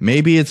there.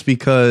 Maybe it's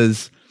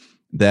because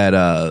that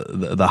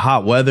the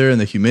hot weather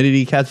and the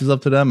humidity catches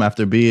up to them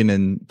after being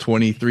in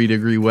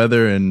 23-degree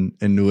weather in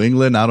New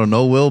England. I don't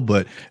know, Will,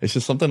 but it's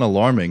just something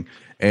alarming.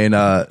 And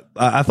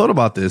I thought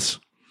about this.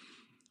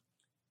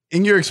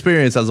 In your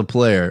experience as a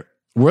player,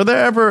 were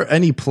there ever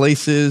any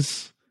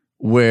places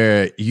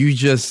where you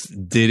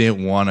just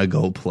didn't want to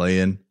go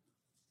play in?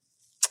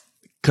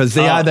 Because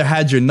they either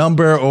had your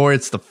number or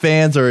it's the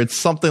fans or it's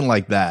something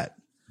like that.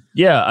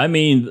 Yeah, I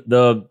mean,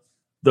 the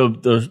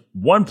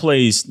one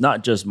place,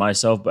 not just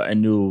myself, but I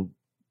knew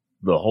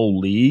the whole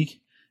league,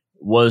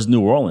 was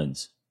New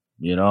Orleans.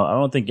 I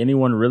don't think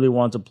anyone really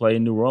wanted to play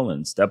in New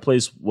Orleans. That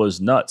place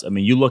was nuts. I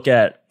mean, you look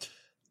at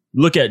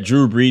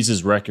Drew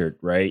Brees' record,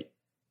 right?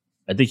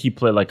 I think he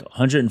played like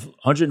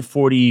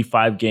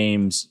 145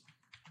 games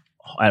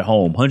at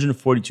home,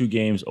 142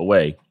 games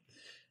away.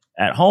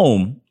 At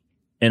home,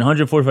 in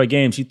 145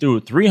 games, he threw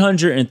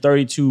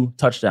 332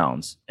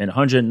 touchdowns and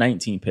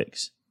 119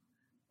 picks.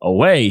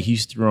 Away,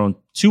 he's thrown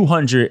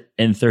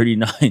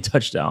 239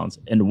 touchdowns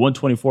and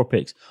 124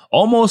 picks.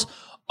 Almost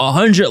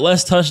 100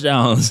 less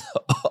touchdowns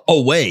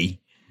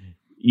away,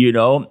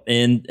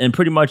 and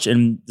pretty much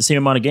in the same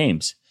amount of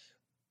games.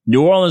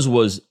 New Orleans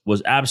was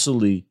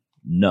absolutely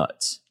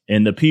nuts.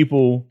 And the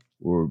people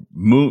were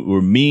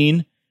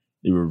mean.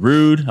 They were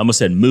rude. I almost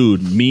said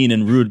mood, mean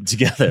and rude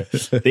together.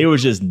 They were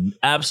just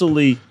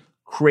absolutely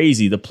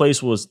crazy. The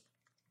place was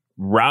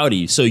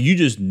rowdy. So you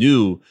just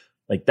knew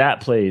like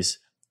that place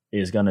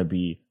is going to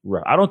be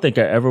rough. I don't think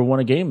I ever won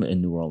a game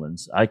in New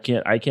Orleans. I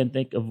can't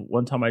think of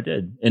one time I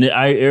did. And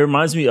it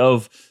reminds me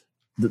of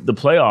the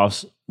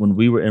playoffs when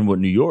we were in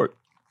New York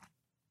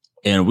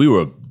and we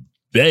were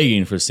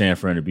begging for San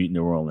Fran to beat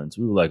New Orleans.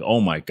 We were like, oh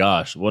my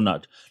gosh,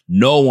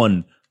 no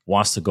one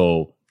wants to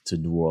go to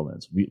New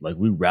Orleans.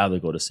 We'd rather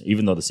go to,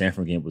 even though the San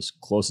Fran game was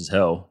close as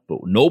hell, but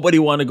nobody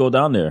wanted to go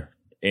down there.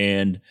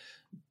 And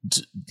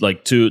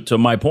to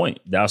my point,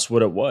 that's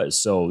what it was.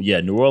 So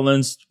yeah, New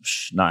Orleans,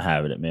 not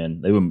having it,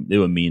 man. They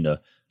were mean to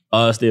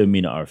us. They were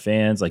mean to our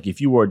fans. Like if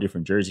you wore a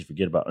different jersey,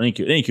 forget about it. I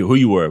didn't care who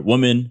you were,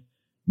 woman,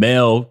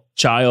 male,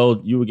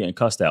 child, you were getting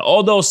cussed out.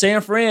 Although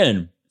San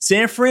Fran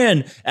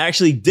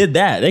actually did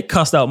that. They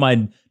cussed out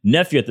my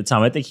nephew at the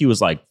time. I think he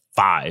was like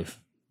 5.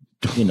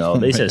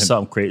 They said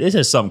something crazy. They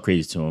said something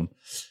crazy to him.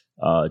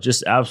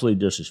 Just absolutely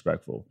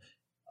disrespectful.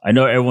 I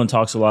know everyone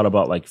talks a lot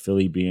about like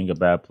Philly being a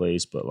bad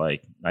place, but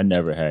like I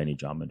never had any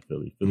drama in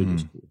Philly. Philly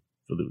was cool.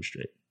 Philly was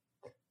straight.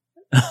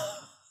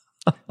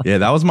 Yeah,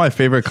 that was my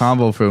favorite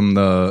combo from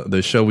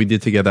the show we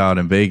did together out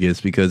in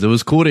Vegas because it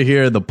was cool to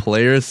hear the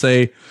players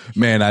say,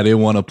 man, I didn't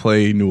want to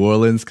play New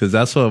Orleans because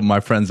that's what my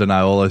friends and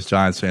I, all us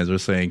Giants fans, were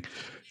saying.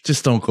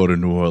 Just don't go to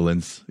New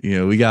Orleans.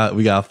 We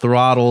got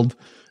throttled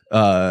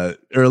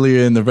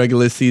earlier in the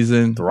regular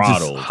season.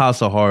 Throttled. Just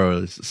House of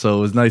Horrors. So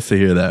it was nice to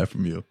hear that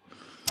from you.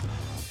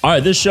 All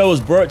right, this show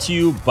is brought to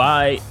you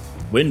by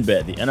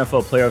WynnBET. The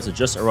NFL playoffs are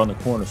just around the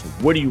corner, so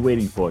what are you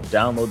waiting for?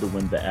 Download the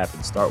WynnBET app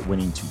and start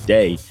winning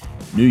today.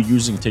 New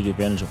users can take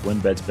advantage of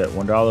WynnBET's bet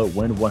 $1,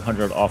 win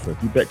 $100 offer.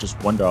 If you bet just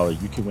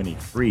 $1, you can win a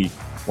free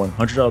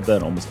 $100 bet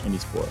on almost any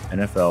sport.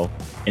 NFL,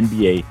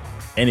 NBA,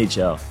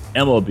 NHL,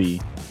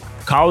 MLB,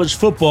 college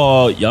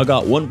football. Y'all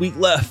got 1 week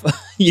left.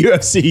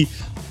 UFC,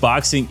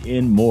 boxing,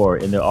 and more.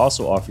 And they're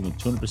also offering a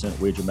 200%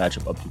 wager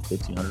matchup up to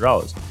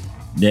 $1,500.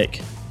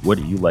 Nick, what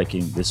are you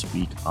liking this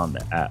week on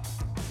the app?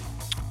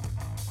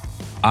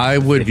 I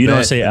would. If you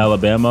don't say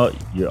Alabama,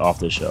 you're off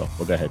the show.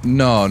 Well, go ahead.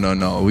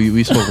 No.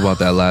 We spoke about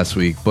that last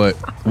week. But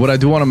what I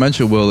do want to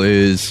mention, Will,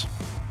 is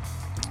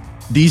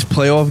these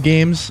playoff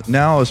games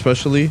now,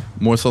 especially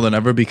more so than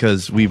ever,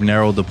 because we've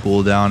narrowed the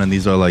pool down, and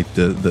these are like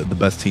the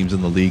best teams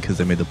in the league because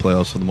they made the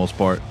playoffs for the most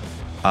part.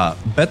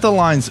 Bet the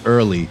lines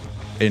early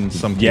in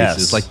some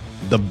cases. Yes. Like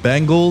the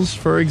Bengals,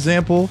 for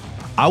example,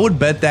 I would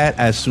bet that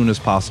as soon as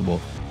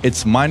possible.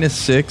 It's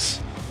 -6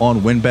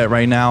 on WynnBET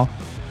right now.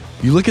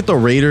 You look at the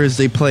Raiders,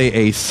 they play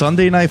a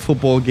Sunday night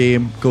football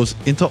game, goes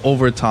into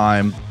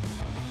overtime,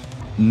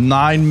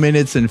 9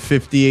 minutes and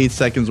 58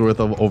 seconds worth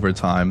of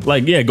overtime.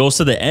 Goes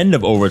to the end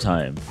of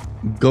overtime.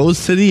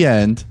 Goes to the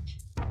end.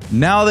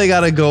 Now they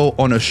got to go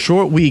on a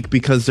short week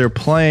because they're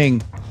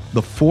playing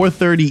the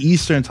 4:30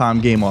 Eastern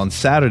time game on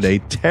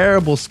Saturday.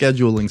 Terrible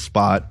scheduling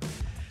spot.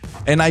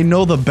 And I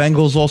know the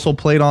Bengals also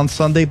played on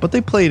Sunday, but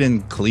they played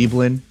in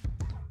Cleveland.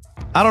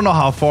 I don't know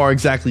how far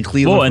exactly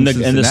Cleveland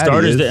and the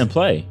starters is. didn't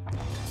play.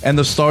 And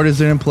the starters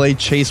didn't play.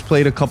 Chase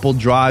played a couple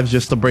drives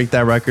just to break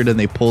that record, and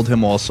they pulled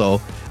him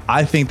also.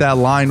 I think that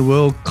line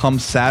will come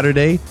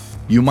Saturday.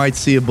 You might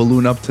see a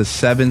balloon up to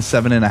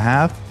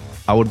 7.5.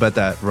 I would bet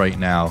that right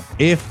now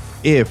if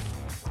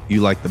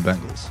you like the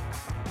Bengals.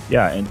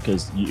 Yeah, and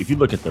because if you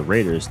look at the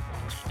Raiders,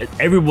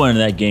 everyone in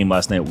that game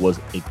last night was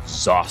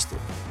exhausted.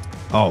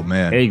 Oh,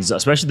 man.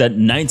 Especially that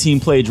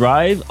 19-play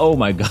drive. Oh,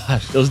 my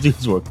gosh. Those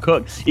dudes were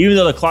cooked. Even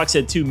though the clock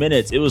said 2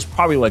 minutes, it was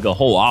probably like a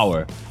whole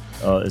hour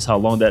is how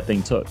long that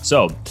thing took.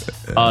 So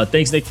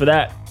thanks, Nick, for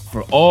that.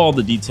 For all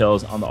the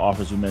details on the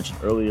offers we mentioned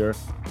earlier,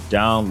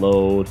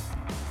 download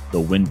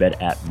the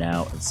WynnBET app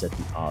now and set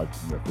the odds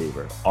in your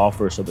favor.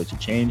 Offer subject to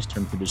change. Terms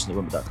and conditions at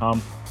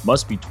WynnBET.com.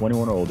 Must be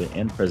 21 or older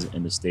and present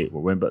in the state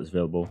where WynnBET is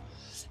available.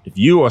 If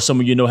you or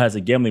someone you know has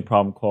a gambling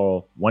problem,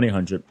 call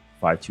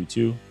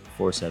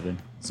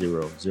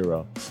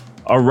 1-800-522-4700.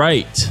 All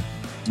right.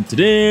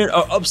 Today,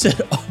 our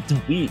upset of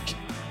the week.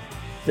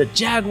 The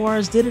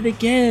Jaguars did it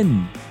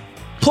again.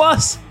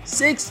 Plus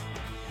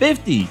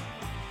 650.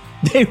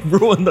 They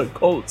ruined the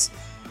Colts'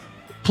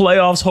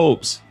 playoffs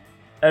hopes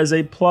as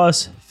a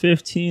plus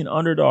 15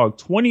 underdog,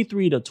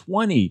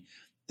 23-20.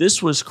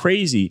 This was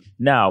crazy.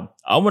 Now,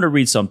 I want to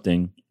read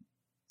something.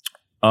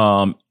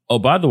 By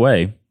the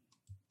way,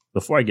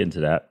 before I get into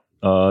that,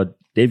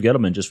 Dave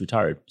Gettleman just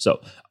retired. So,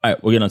 all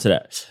right, we'll get on to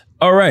that.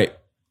 All right.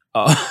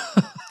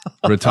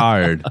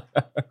 Retired.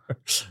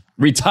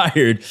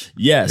 Retired,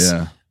 yes.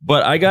 Yeah.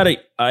 But I got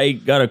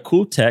a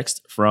cool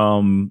text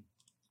from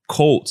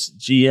Colts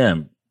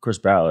GM, Chris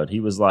Ballard,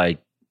 he's like,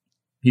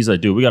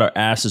 dude, we got our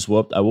asses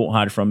whooped. I won't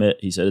hide from it.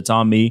 He said, it's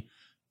on me.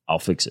 I'll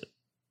fix it.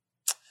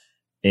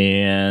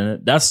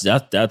 And that's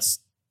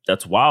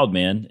wild,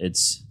 man.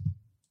 It's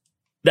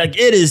like,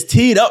 it is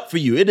teed up for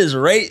you. It is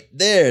right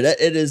there. That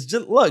it is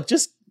just, look,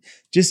 just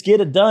get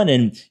it done.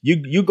 And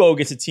you go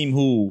against a team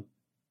who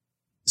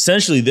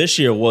essentially this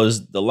year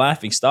was the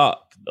laughing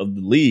stock of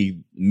the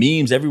league.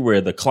 Memes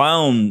everywhere. The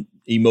clown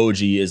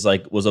emoji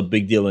was a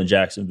big deal in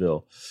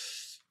Jacksonville.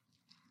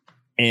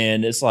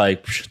 And it's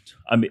like,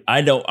 I mean,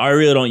 I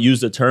really don't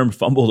use the term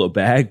fumble the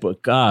bag,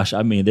 but gosh,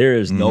 I mean, there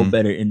is no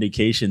better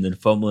indication than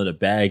fumbling a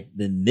bag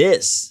than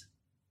this.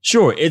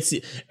 Sure,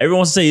 everyone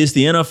wants to say it's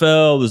the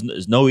NFL.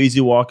 There's no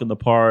easy walk in the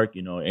park.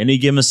 You know, any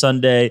given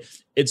Sunday,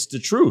 it's the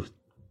truth.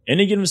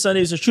 Any given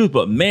Sunday is the truth.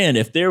 But man,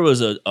 if there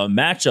was a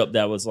matchup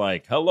that was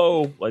like,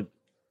 hello, like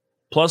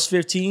plus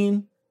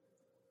 15,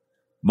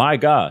 my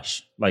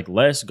gosh, like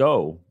let's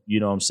go. You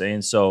know what I'm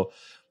saying? So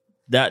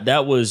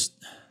that was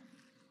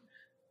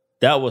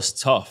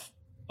tough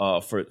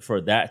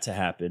for that to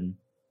happen.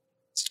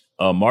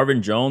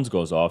 Marvin Jones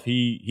goes off.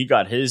 He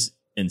got his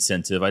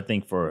incentive, I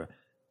think, for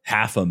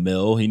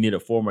 $500,000. He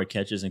needed 4 more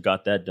catches and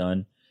got that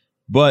done.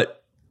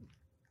 But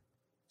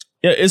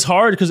yeah, it's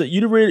hard because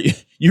you really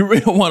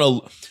don't want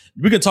to.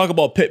 We can talk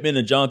about Pittman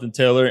and Jonathan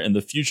Taylor and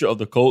the future of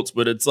the Colts,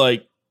 but it's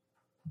like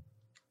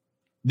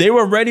they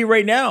were ready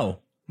right now.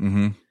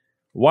 Mm-hmm.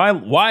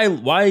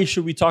 Why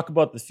should we talk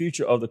about the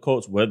future of the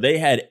Colts where they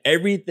had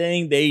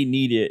everything they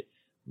needed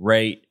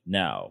right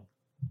now?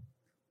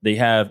 They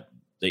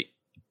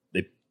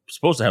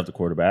supposed to have the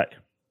quarterback.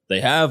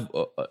 They have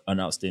an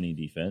outstanding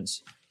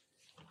defense.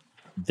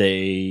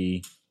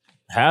 They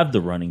have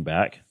the running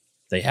back.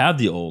 They have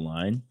the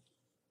O-line.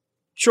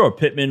 Sure,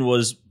 Pittman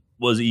was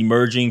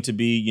emerging to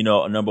be, you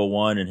know, a number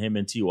one, and him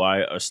and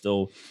T.Y. are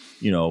still,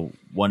 you know,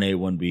 1A,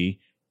 1B.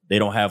 They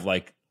don't have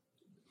like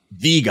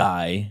the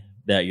guy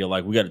that you're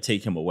like, we got to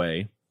take him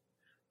away.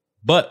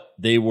 But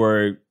they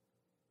were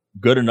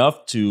good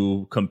enough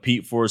to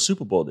compete for a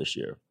Super Bowl this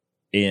year.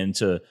 And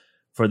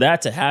for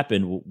that to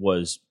happen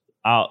was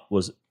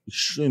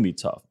extremely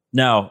tough.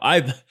 Now,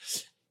 I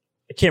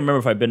can't remember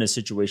if I've been in a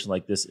situation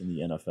like this in the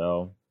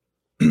NFL.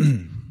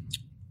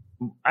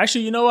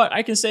 Actually, you know what?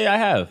 I can say I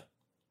have.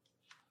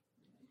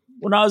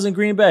 When I was in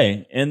Green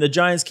Bay and the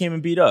Giants came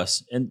and beat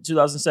us in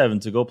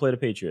 2007 to go play the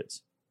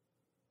Patriots.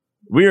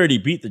 We already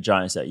beat the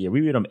Giants that year.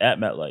 We beat them at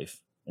MetLife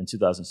in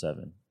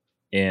 2007.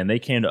 And they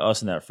came to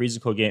us in that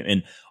freezing cold game.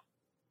 And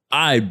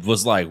I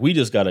was like, we'll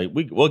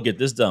get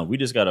this done. We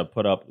just got to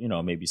put up, you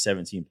know, maybe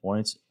 17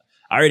 points.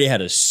 I already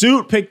had a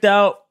suit picked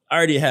out.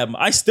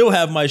 I still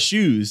have my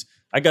shoes.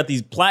 I got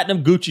these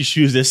platinum Gucci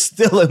shoes that's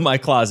still in my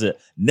closet.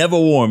 Never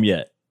wore them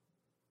yet.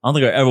 I don't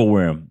think I ever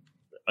wear them.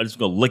 I'm just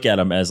going to look at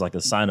them as like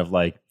a sign of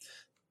like,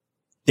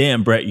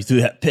 damn, Brett, you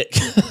threw that pick.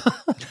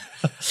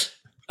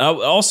 I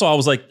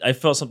was like, I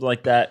felt something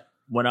like that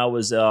when I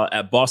was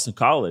at Boston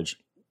College.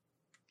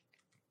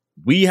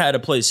 We had to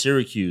play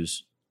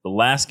Syracuse. The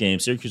last game,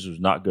 Syracuse was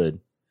not good.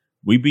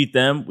 We beat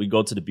them. We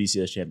go to the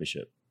BCS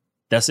championship.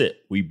 That's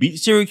it. We beat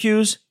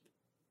Syracuse.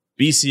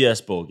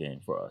 BCS bowl game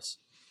for us.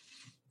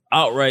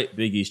 Outright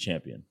Big East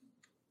champion.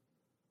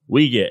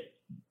 We get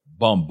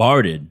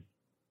bombarded.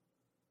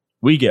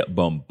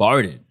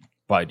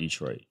 By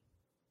Detroit.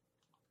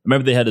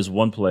 Remember, they had this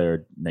one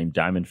player named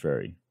Diamond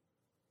Ferry,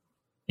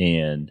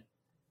 and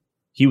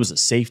he was a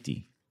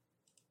safety.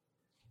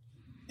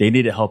 They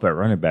needed help at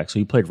running back, so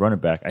he played running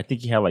back. I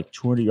think he had like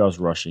 200 yards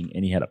rushing,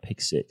 and he had a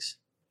pick six.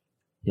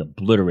 He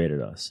obliterated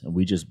us, and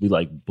we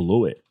like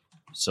blew it.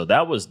 So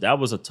that was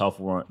a tough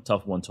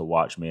one to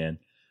watch, man.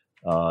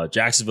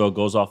 Jacksonville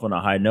goes off on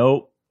a high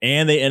note,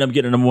 and they end up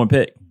getting a number 1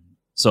 pick.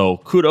 So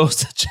kudos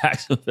to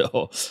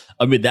Jacksonville.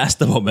 I mean, that's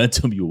the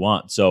momentum you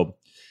want. So,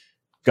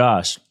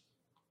 gosh,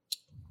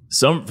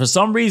 for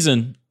some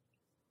reason,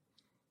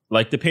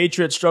 like the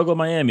Patriots struggle in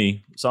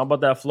Miami. Something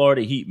about that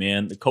Florida Heat,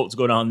 man. The Colts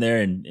go down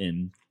there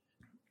and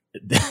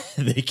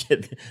they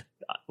get.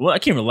 Well, I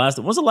can't remember last.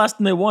 When's the last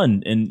time they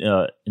won in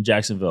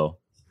Jacksonville?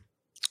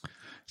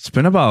 It's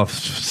been about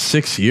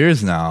 6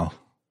 years now.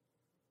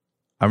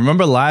 I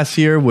remember last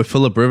year with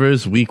Phillip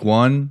Rivers, week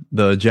 1,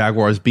 the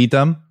Jaguars beat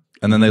them,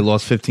 and then they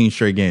lost 15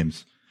 straight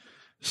games.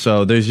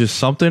 So there's just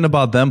something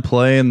about them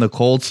playing the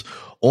Colts.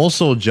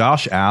 Also,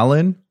 Josh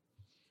Allen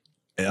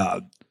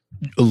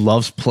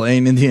loves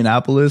playing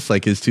Indianapolis.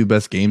 Like his 2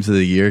 best games of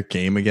the year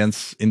came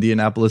against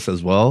Indianapolis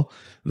as well,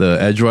 the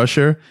edge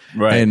rusher.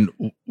 Right. And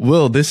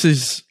Will, this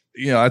is,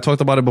 you know, I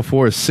talked about it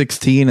before,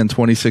 16 and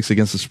 26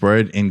 against the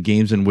spread in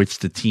games in which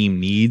the team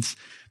needs.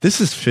 This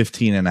is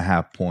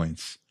 15.5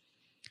 points.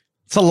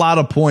 It's a lot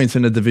of points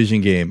in a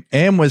division game.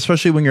 And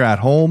especially when you're at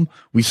home,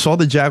 we saw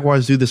the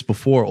Jaguars do this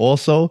before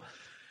also.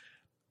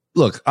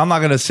 Look, I'm not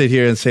going to sit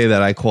here and say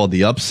that I called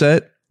the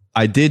upset.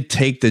 I did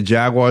take the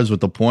Jaguars with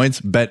the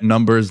points, bet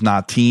numbers,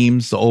 not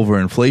teams, the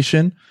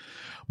overinflation.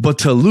 But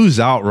to lose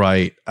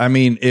outright, I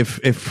mean, if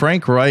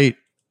Frank Wright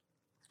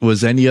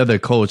was any other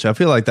coach, I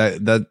feel like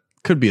that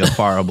could be a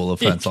fireable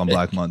offense on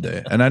Black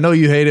Monday. And I know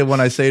you hate it when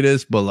I say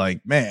this, but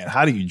like, man,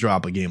 how do you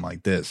drop a game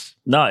like this?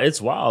 No, it's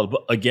wild.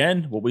 But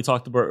again, what we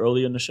talked about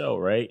earlier in the show,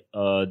 right?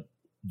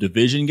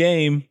 Division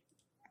game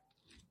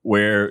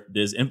where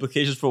there's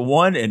implications for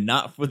one and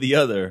not for the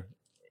other.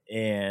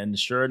 And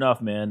sure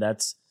enough, man,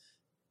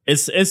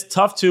 it's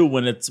tough too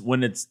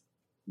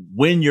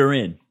when you're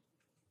in.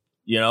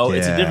 You know,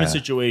 it's a different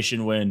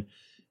situation when,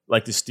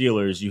 like the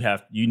Steelers,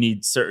 you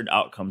need certain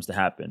outcomes to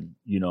happen,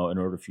 you know, in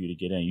order for you to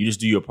get in. You just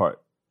do your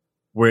part.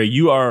 Where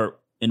you are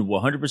in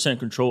 100%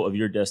 control of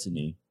your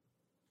destiny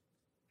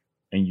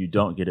and you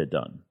don't get it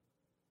done.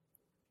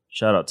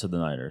 Shout out to the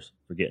Niners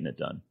for getting it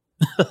done.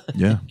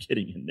 Yeah.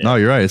 Getting in there. No,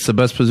 you're right. It's the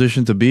best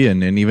position to be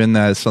in. And even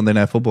that Sunday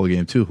Night Football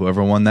game, too.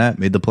 Whoever won that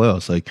made the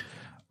playoffs. Like,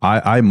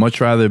 I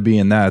much rather be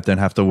in that than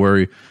have to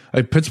worry.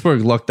 Like,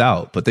 Pittsburgh lucked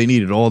out, but they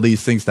needed all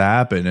these things to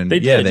happen. And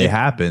they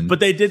happened. But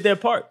they did their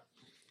part.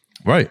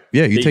 Right.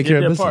 Yeah, you take care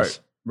of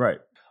business. Right.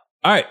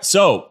 All right.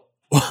 So,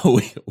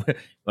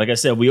 like I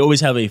said, we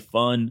always have a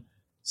fun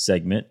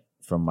segment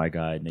from my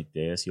guy, Nick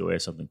Diaz. He always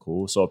has something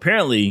cool. So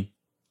apparently,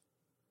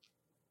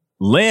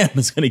 Lamb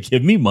is going to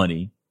give me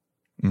money.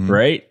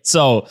 Right?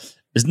 So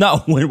it's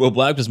not win Will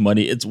Blackman's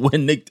money. It's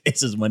win Nick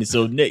Diaz's money.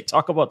 So, Nick,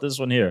 talk about this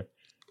one here.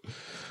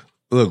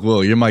 Look,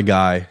 Will, you're my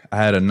guy. I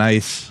had a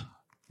nice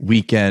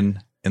weekend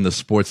in the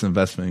sports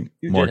investment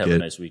market. You did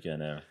have a nice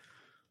weekend there.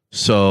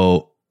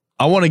 So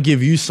I want to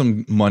give you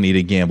some money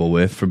to gamble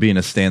with for being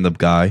a stand-up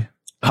guy.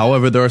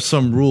 However, there are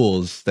some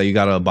rules that you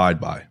got to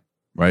abide by,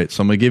 right?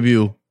 So I'm going to give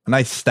you a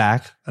nice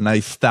stack, a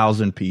nice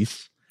 1,000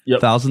 piece,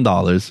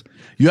 $1,000.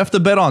 You have to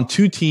bet on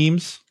 2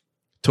 teams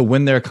to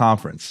win their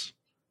conference.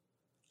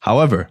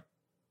 However,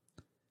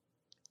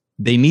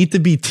 they need to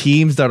be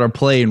teams that are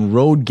playing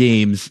road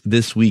games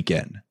this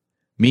weekend,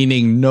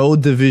 meaning no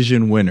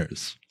division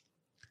winners.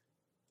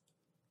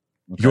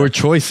 Okay. Your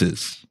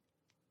choices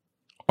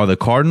are the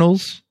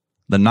Cardinals,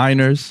 the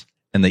Niners,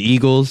 and the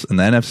Eagles in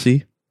the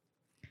NFC.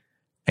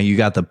 And you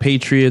got the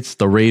Patriots,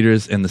 the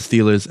Raiders, and the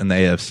Steelers in the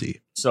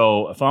AFC.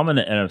 So if I'm in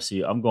the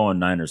NFC, I'm going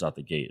Niners out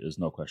the gate. There's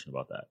no question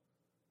about that.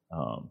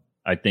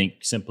 I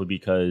think simply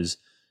because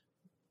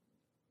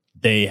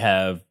they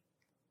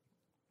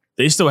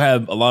still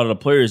have a lot of the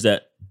players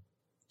that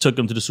took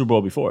them to the Super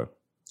Bowl before,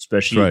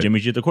 especially Jimmy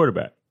G, the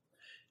quarterback.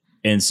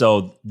 And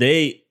so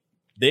they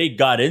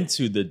got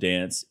into the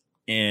dance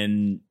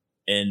and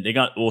they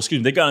got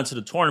into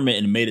the tournament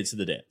and made it to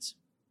the dance,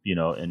 you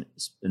know, in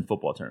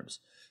football terms.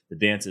 The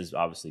dance is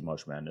obviously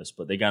March Madness,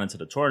 but they got into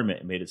the tournament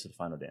and made it to the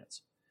final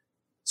dance.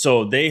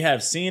 So they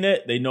have seen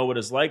it. They know what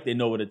it's like. They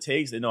know what it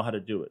takes. They know how to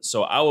do it.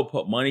 So I will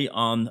put money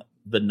on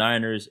the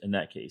Niners in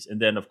that case.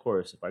 And then, of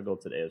course, if I go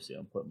to the AFC,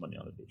 I'm putting money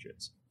on the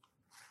Patriots.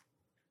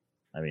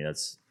 I mean,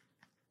 that's...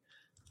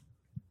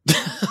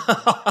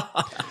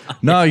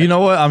 No, you know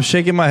what? I'm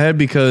shaking my head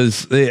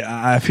because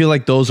I feel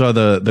like those are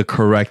the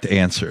correct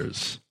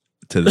answers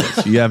to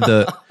this.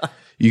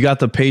 You got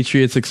the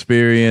Patriots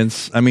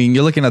experience. I mean,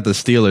 you're looking at the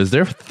Steelers.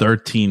 They're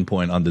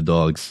 13-point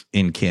underdogs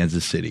in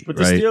Kansas City, but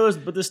right?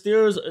 The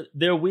Steelers,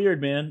 they're weird,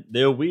 man.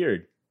 They're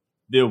weird.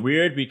 They're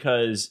weird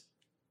because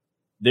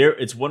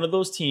it's one of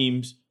those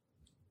teams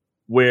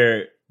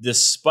where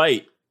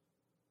despite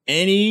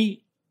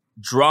any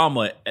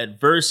drama,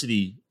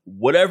 adversity,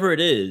 whatever it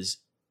is,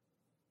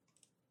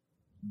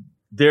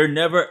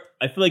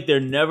 I feel like they're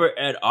never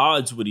at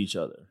odds with each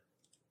other.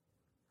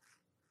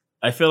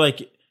 I feel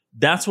like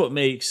that's what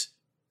makes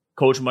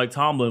Coach Mike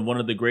Tomlin one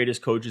of the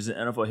greatest coaches in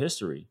NFL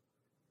history,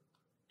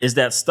 is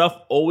that stuff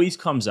always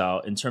comes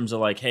out in terms of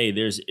like, hey,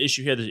 there's an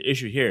issue here, there's an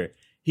issue here.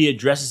 He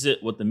addresses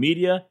it with the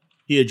media,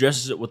 he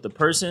addresses it with the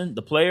person,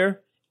 the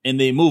player, and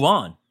they move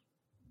on.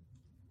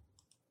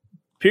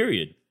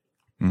 Period.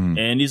 Mm-hmm.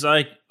 And he's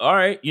like, all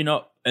right, you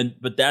know,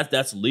 but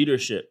that's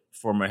leadership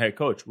for my head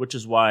coach, which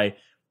is why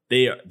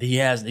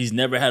he's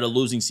never had a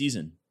losing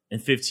season in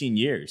 15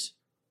 years.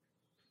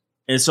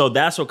 And so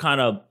that's what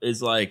kind of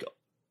is like,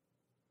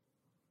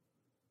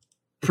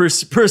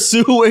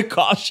 pursue with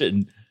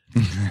caution.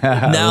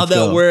 Now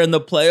that we're in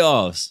the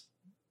playoffs,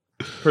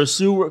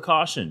 pursue with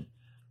caution.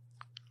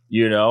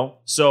 You know,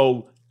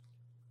 so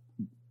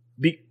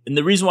and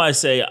the reason why I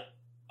say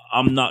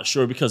I'm not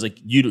sure because like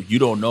you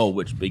don't know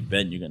which Big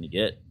Ben you're going to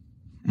get.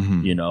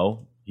 Mm-hmm. You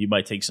know, he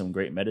might take some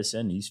great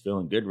medicine. He's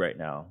feeling good right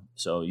now,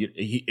 so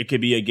it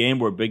could be a game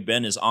where Big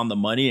Ben is on the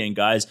money and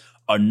guys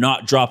are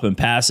not dropping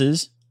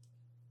passes.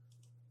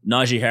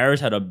 Najee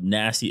Harris had a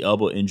nasty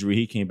elbow injury.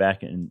 He came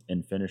back and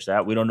finished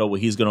that. We don't know what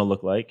he's going to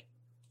look like.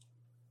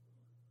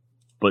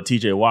 But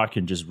TJ Watt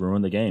can just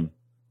ruin the game.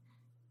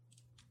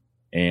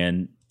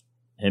 And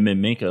him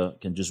and Minka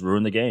can just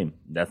ruin the game.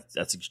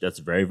 That's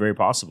very, very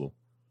possible.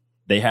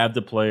 They have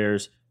the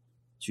players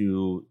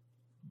to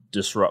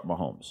disrupt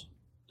Mahomes.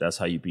 That's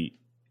how you beat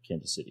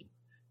Kansas City.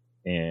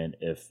 And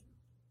if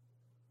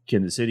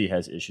Kansas City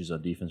has issues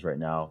on defense right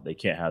now, they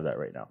can't have that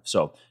right now.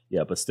 So,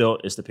 yeah, but still,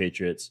 it's the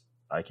Patriots.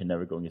 I can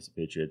never go against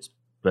the Patriots,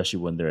 especially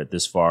when they're at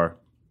this far,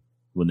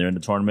 when they're in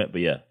the tournament.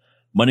 But, yeah,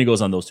 money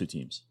goes on those two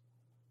teams.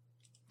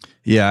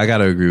 Yeah, I got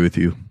to agree with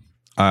you.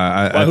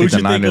 I who'd think the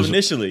you Niners, think of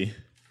initially?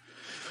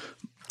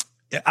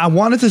 I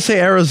wanted to say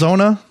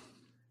Arizona,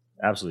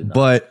 Absolutely not.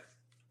 but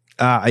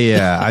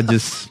yeah, I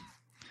just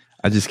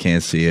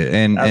can't see it.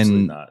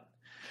 Absolutely not.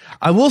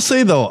 I will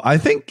say though, I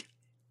think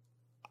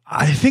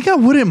I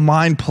wouldn't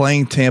mind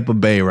playing Tampa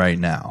Bay right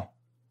now.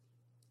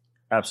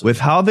 Absolutely. With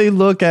how they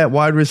look at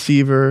wide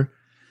receiver,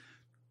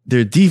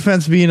 their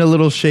defense being a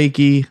little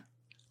shaky.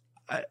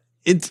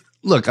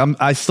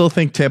 I still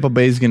think Tampa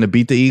Bay is going to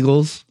beat the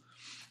Eagles,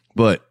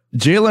 but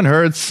Jalen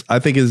Hurts, I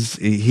think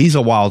he's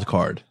a wild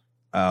card.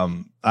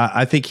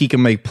 I think he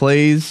can make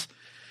plays,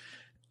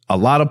 a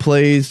lot of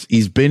plays.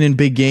 He's been in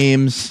big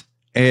games,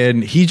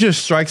 and he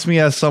just strikes me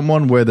as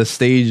someone where the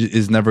stage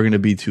is never going to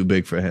be too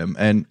big for him.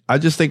 And I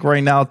just think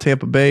right now,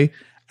 Tampa Bay,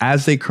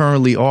 as they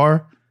currently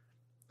are,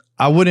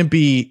 I wouldn't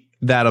be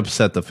that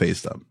upset to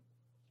face them.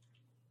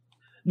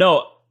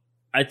 No,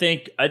 I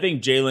think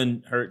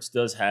Jalen Hurts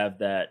does have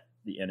the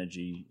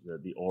energy,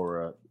 the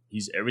aura.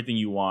 He's everything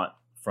you want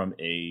from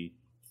a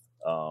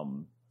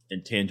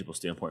intangible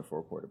standpoint for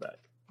a quarterback,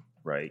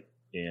 right?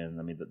 And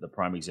I mean, the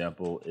prime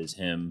example is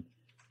him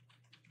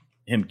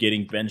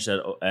getting benched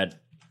at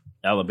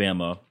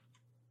Alabama,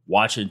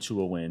 watching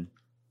Tua win.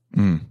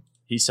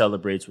 He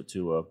celebrates with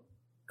Tua,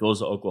 goes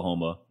to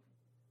Oklahoma,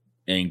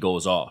 and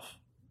goes off,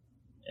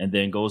 and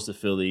then goes to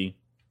Philly,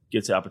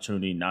 gets the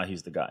opportunity. Now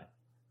he's the guy.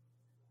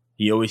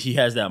 He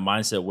has that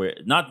mindset where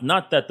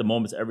not that the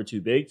moment's ever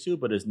too big to,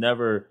 but he's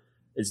never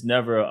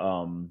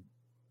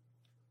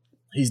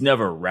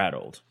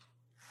rattled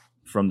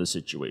from the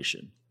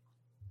situation.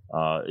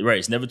 Right,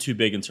 it's never too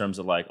big in terms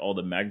of like all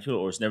the magnitude,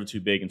 or it's never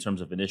too big in terms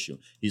of an issue.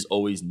 He's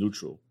always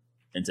neutral,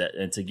 and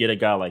to get a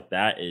guy like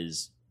that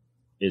is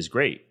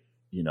great,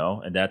 you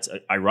know. And that's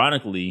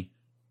ironically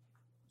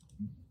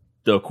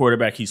the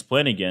quarterback he's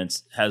playing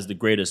against has the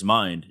greatest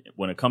mind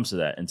when it comes to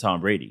that, and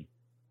Tom Brady.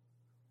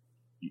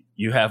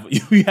 You have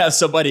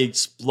somebody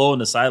explode on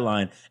the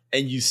sideline,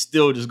 and you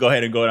still just go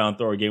ahead and go down and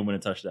throw a game-winning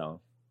touchdown.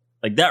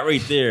 Like that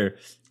right there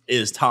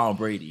is Tom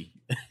Brady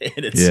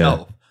in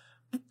itself.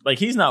 Yeah. Like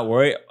he's not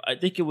worried. I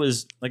think it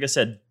was, like I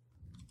said,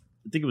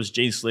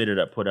 Jay Slater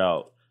that put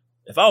out,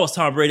 if I was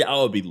Tom Brady,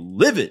 I would be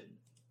livid.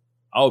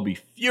 I would be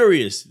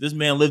furious. This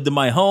man lived in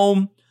my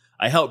home.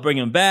 I helped bring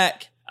him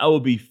back. I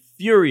would be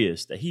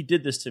furious that he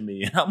did this to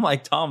me. And I'm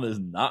like, Tom is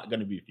not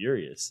going to be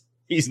furious.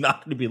 He's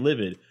not going to be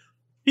livid.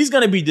 He's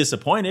going to be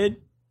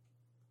disappointed,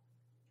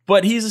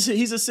 but he's a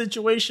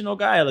situational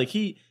guy. Like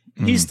he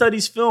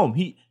studies film.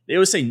 They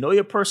would say, know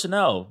your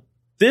personnel.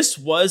 This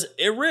was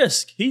a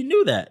risk. He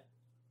knew that.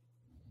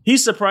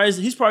 He's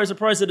surprised. He's probably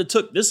surprised that it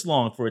took this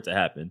long for it to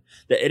happen,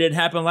 that it didn't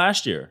happen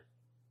last year.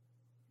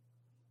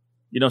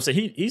 You know what I'm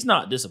saying? He's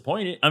not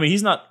disappointed. I mean,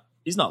 he's not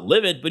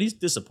livid, but he's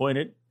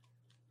disappointed,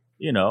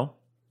 you know.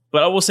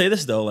 But I will say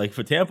this, though, like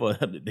for Tampa,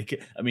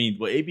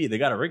 AB, they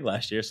got a ring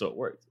last year, so it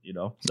worked, you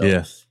know? So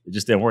yeah. It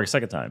just didn't work a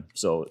second time.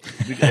 So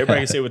everybody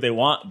can say what they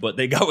want, but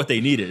they got what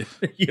they needed.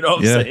 You know what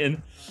I'm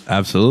saying?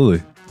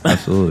 Absolutely.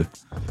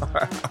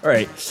 All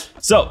right.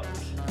 So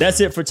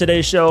that's it for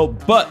today's show.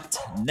 But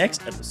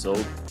next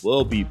episode,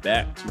 we'll be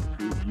back to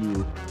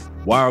preview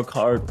Wild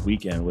Card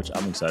Weekend, which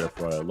I'm excited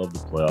for. I love the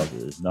playoffs.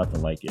 There's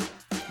nothing like it.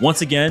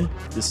 Once again,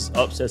 this is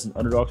Upsets and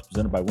Underdogs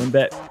presented by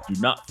WinBet.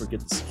 Do not forget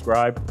to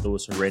subscribe, throw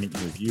us a rating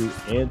and review,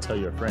 and tell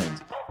your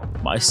friends.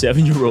 My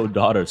 7-year-old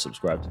daughter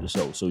subscribed to the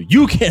show, so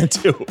you can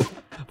too.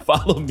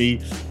 Follow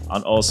me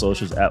on all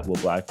socials at Will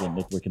Blackman.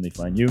 Nick, where can they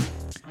find you?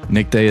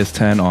 Nick Day is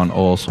 10 on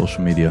all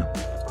social media.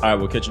 All right,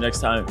 we'll catch you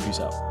next time.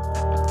 Peace out.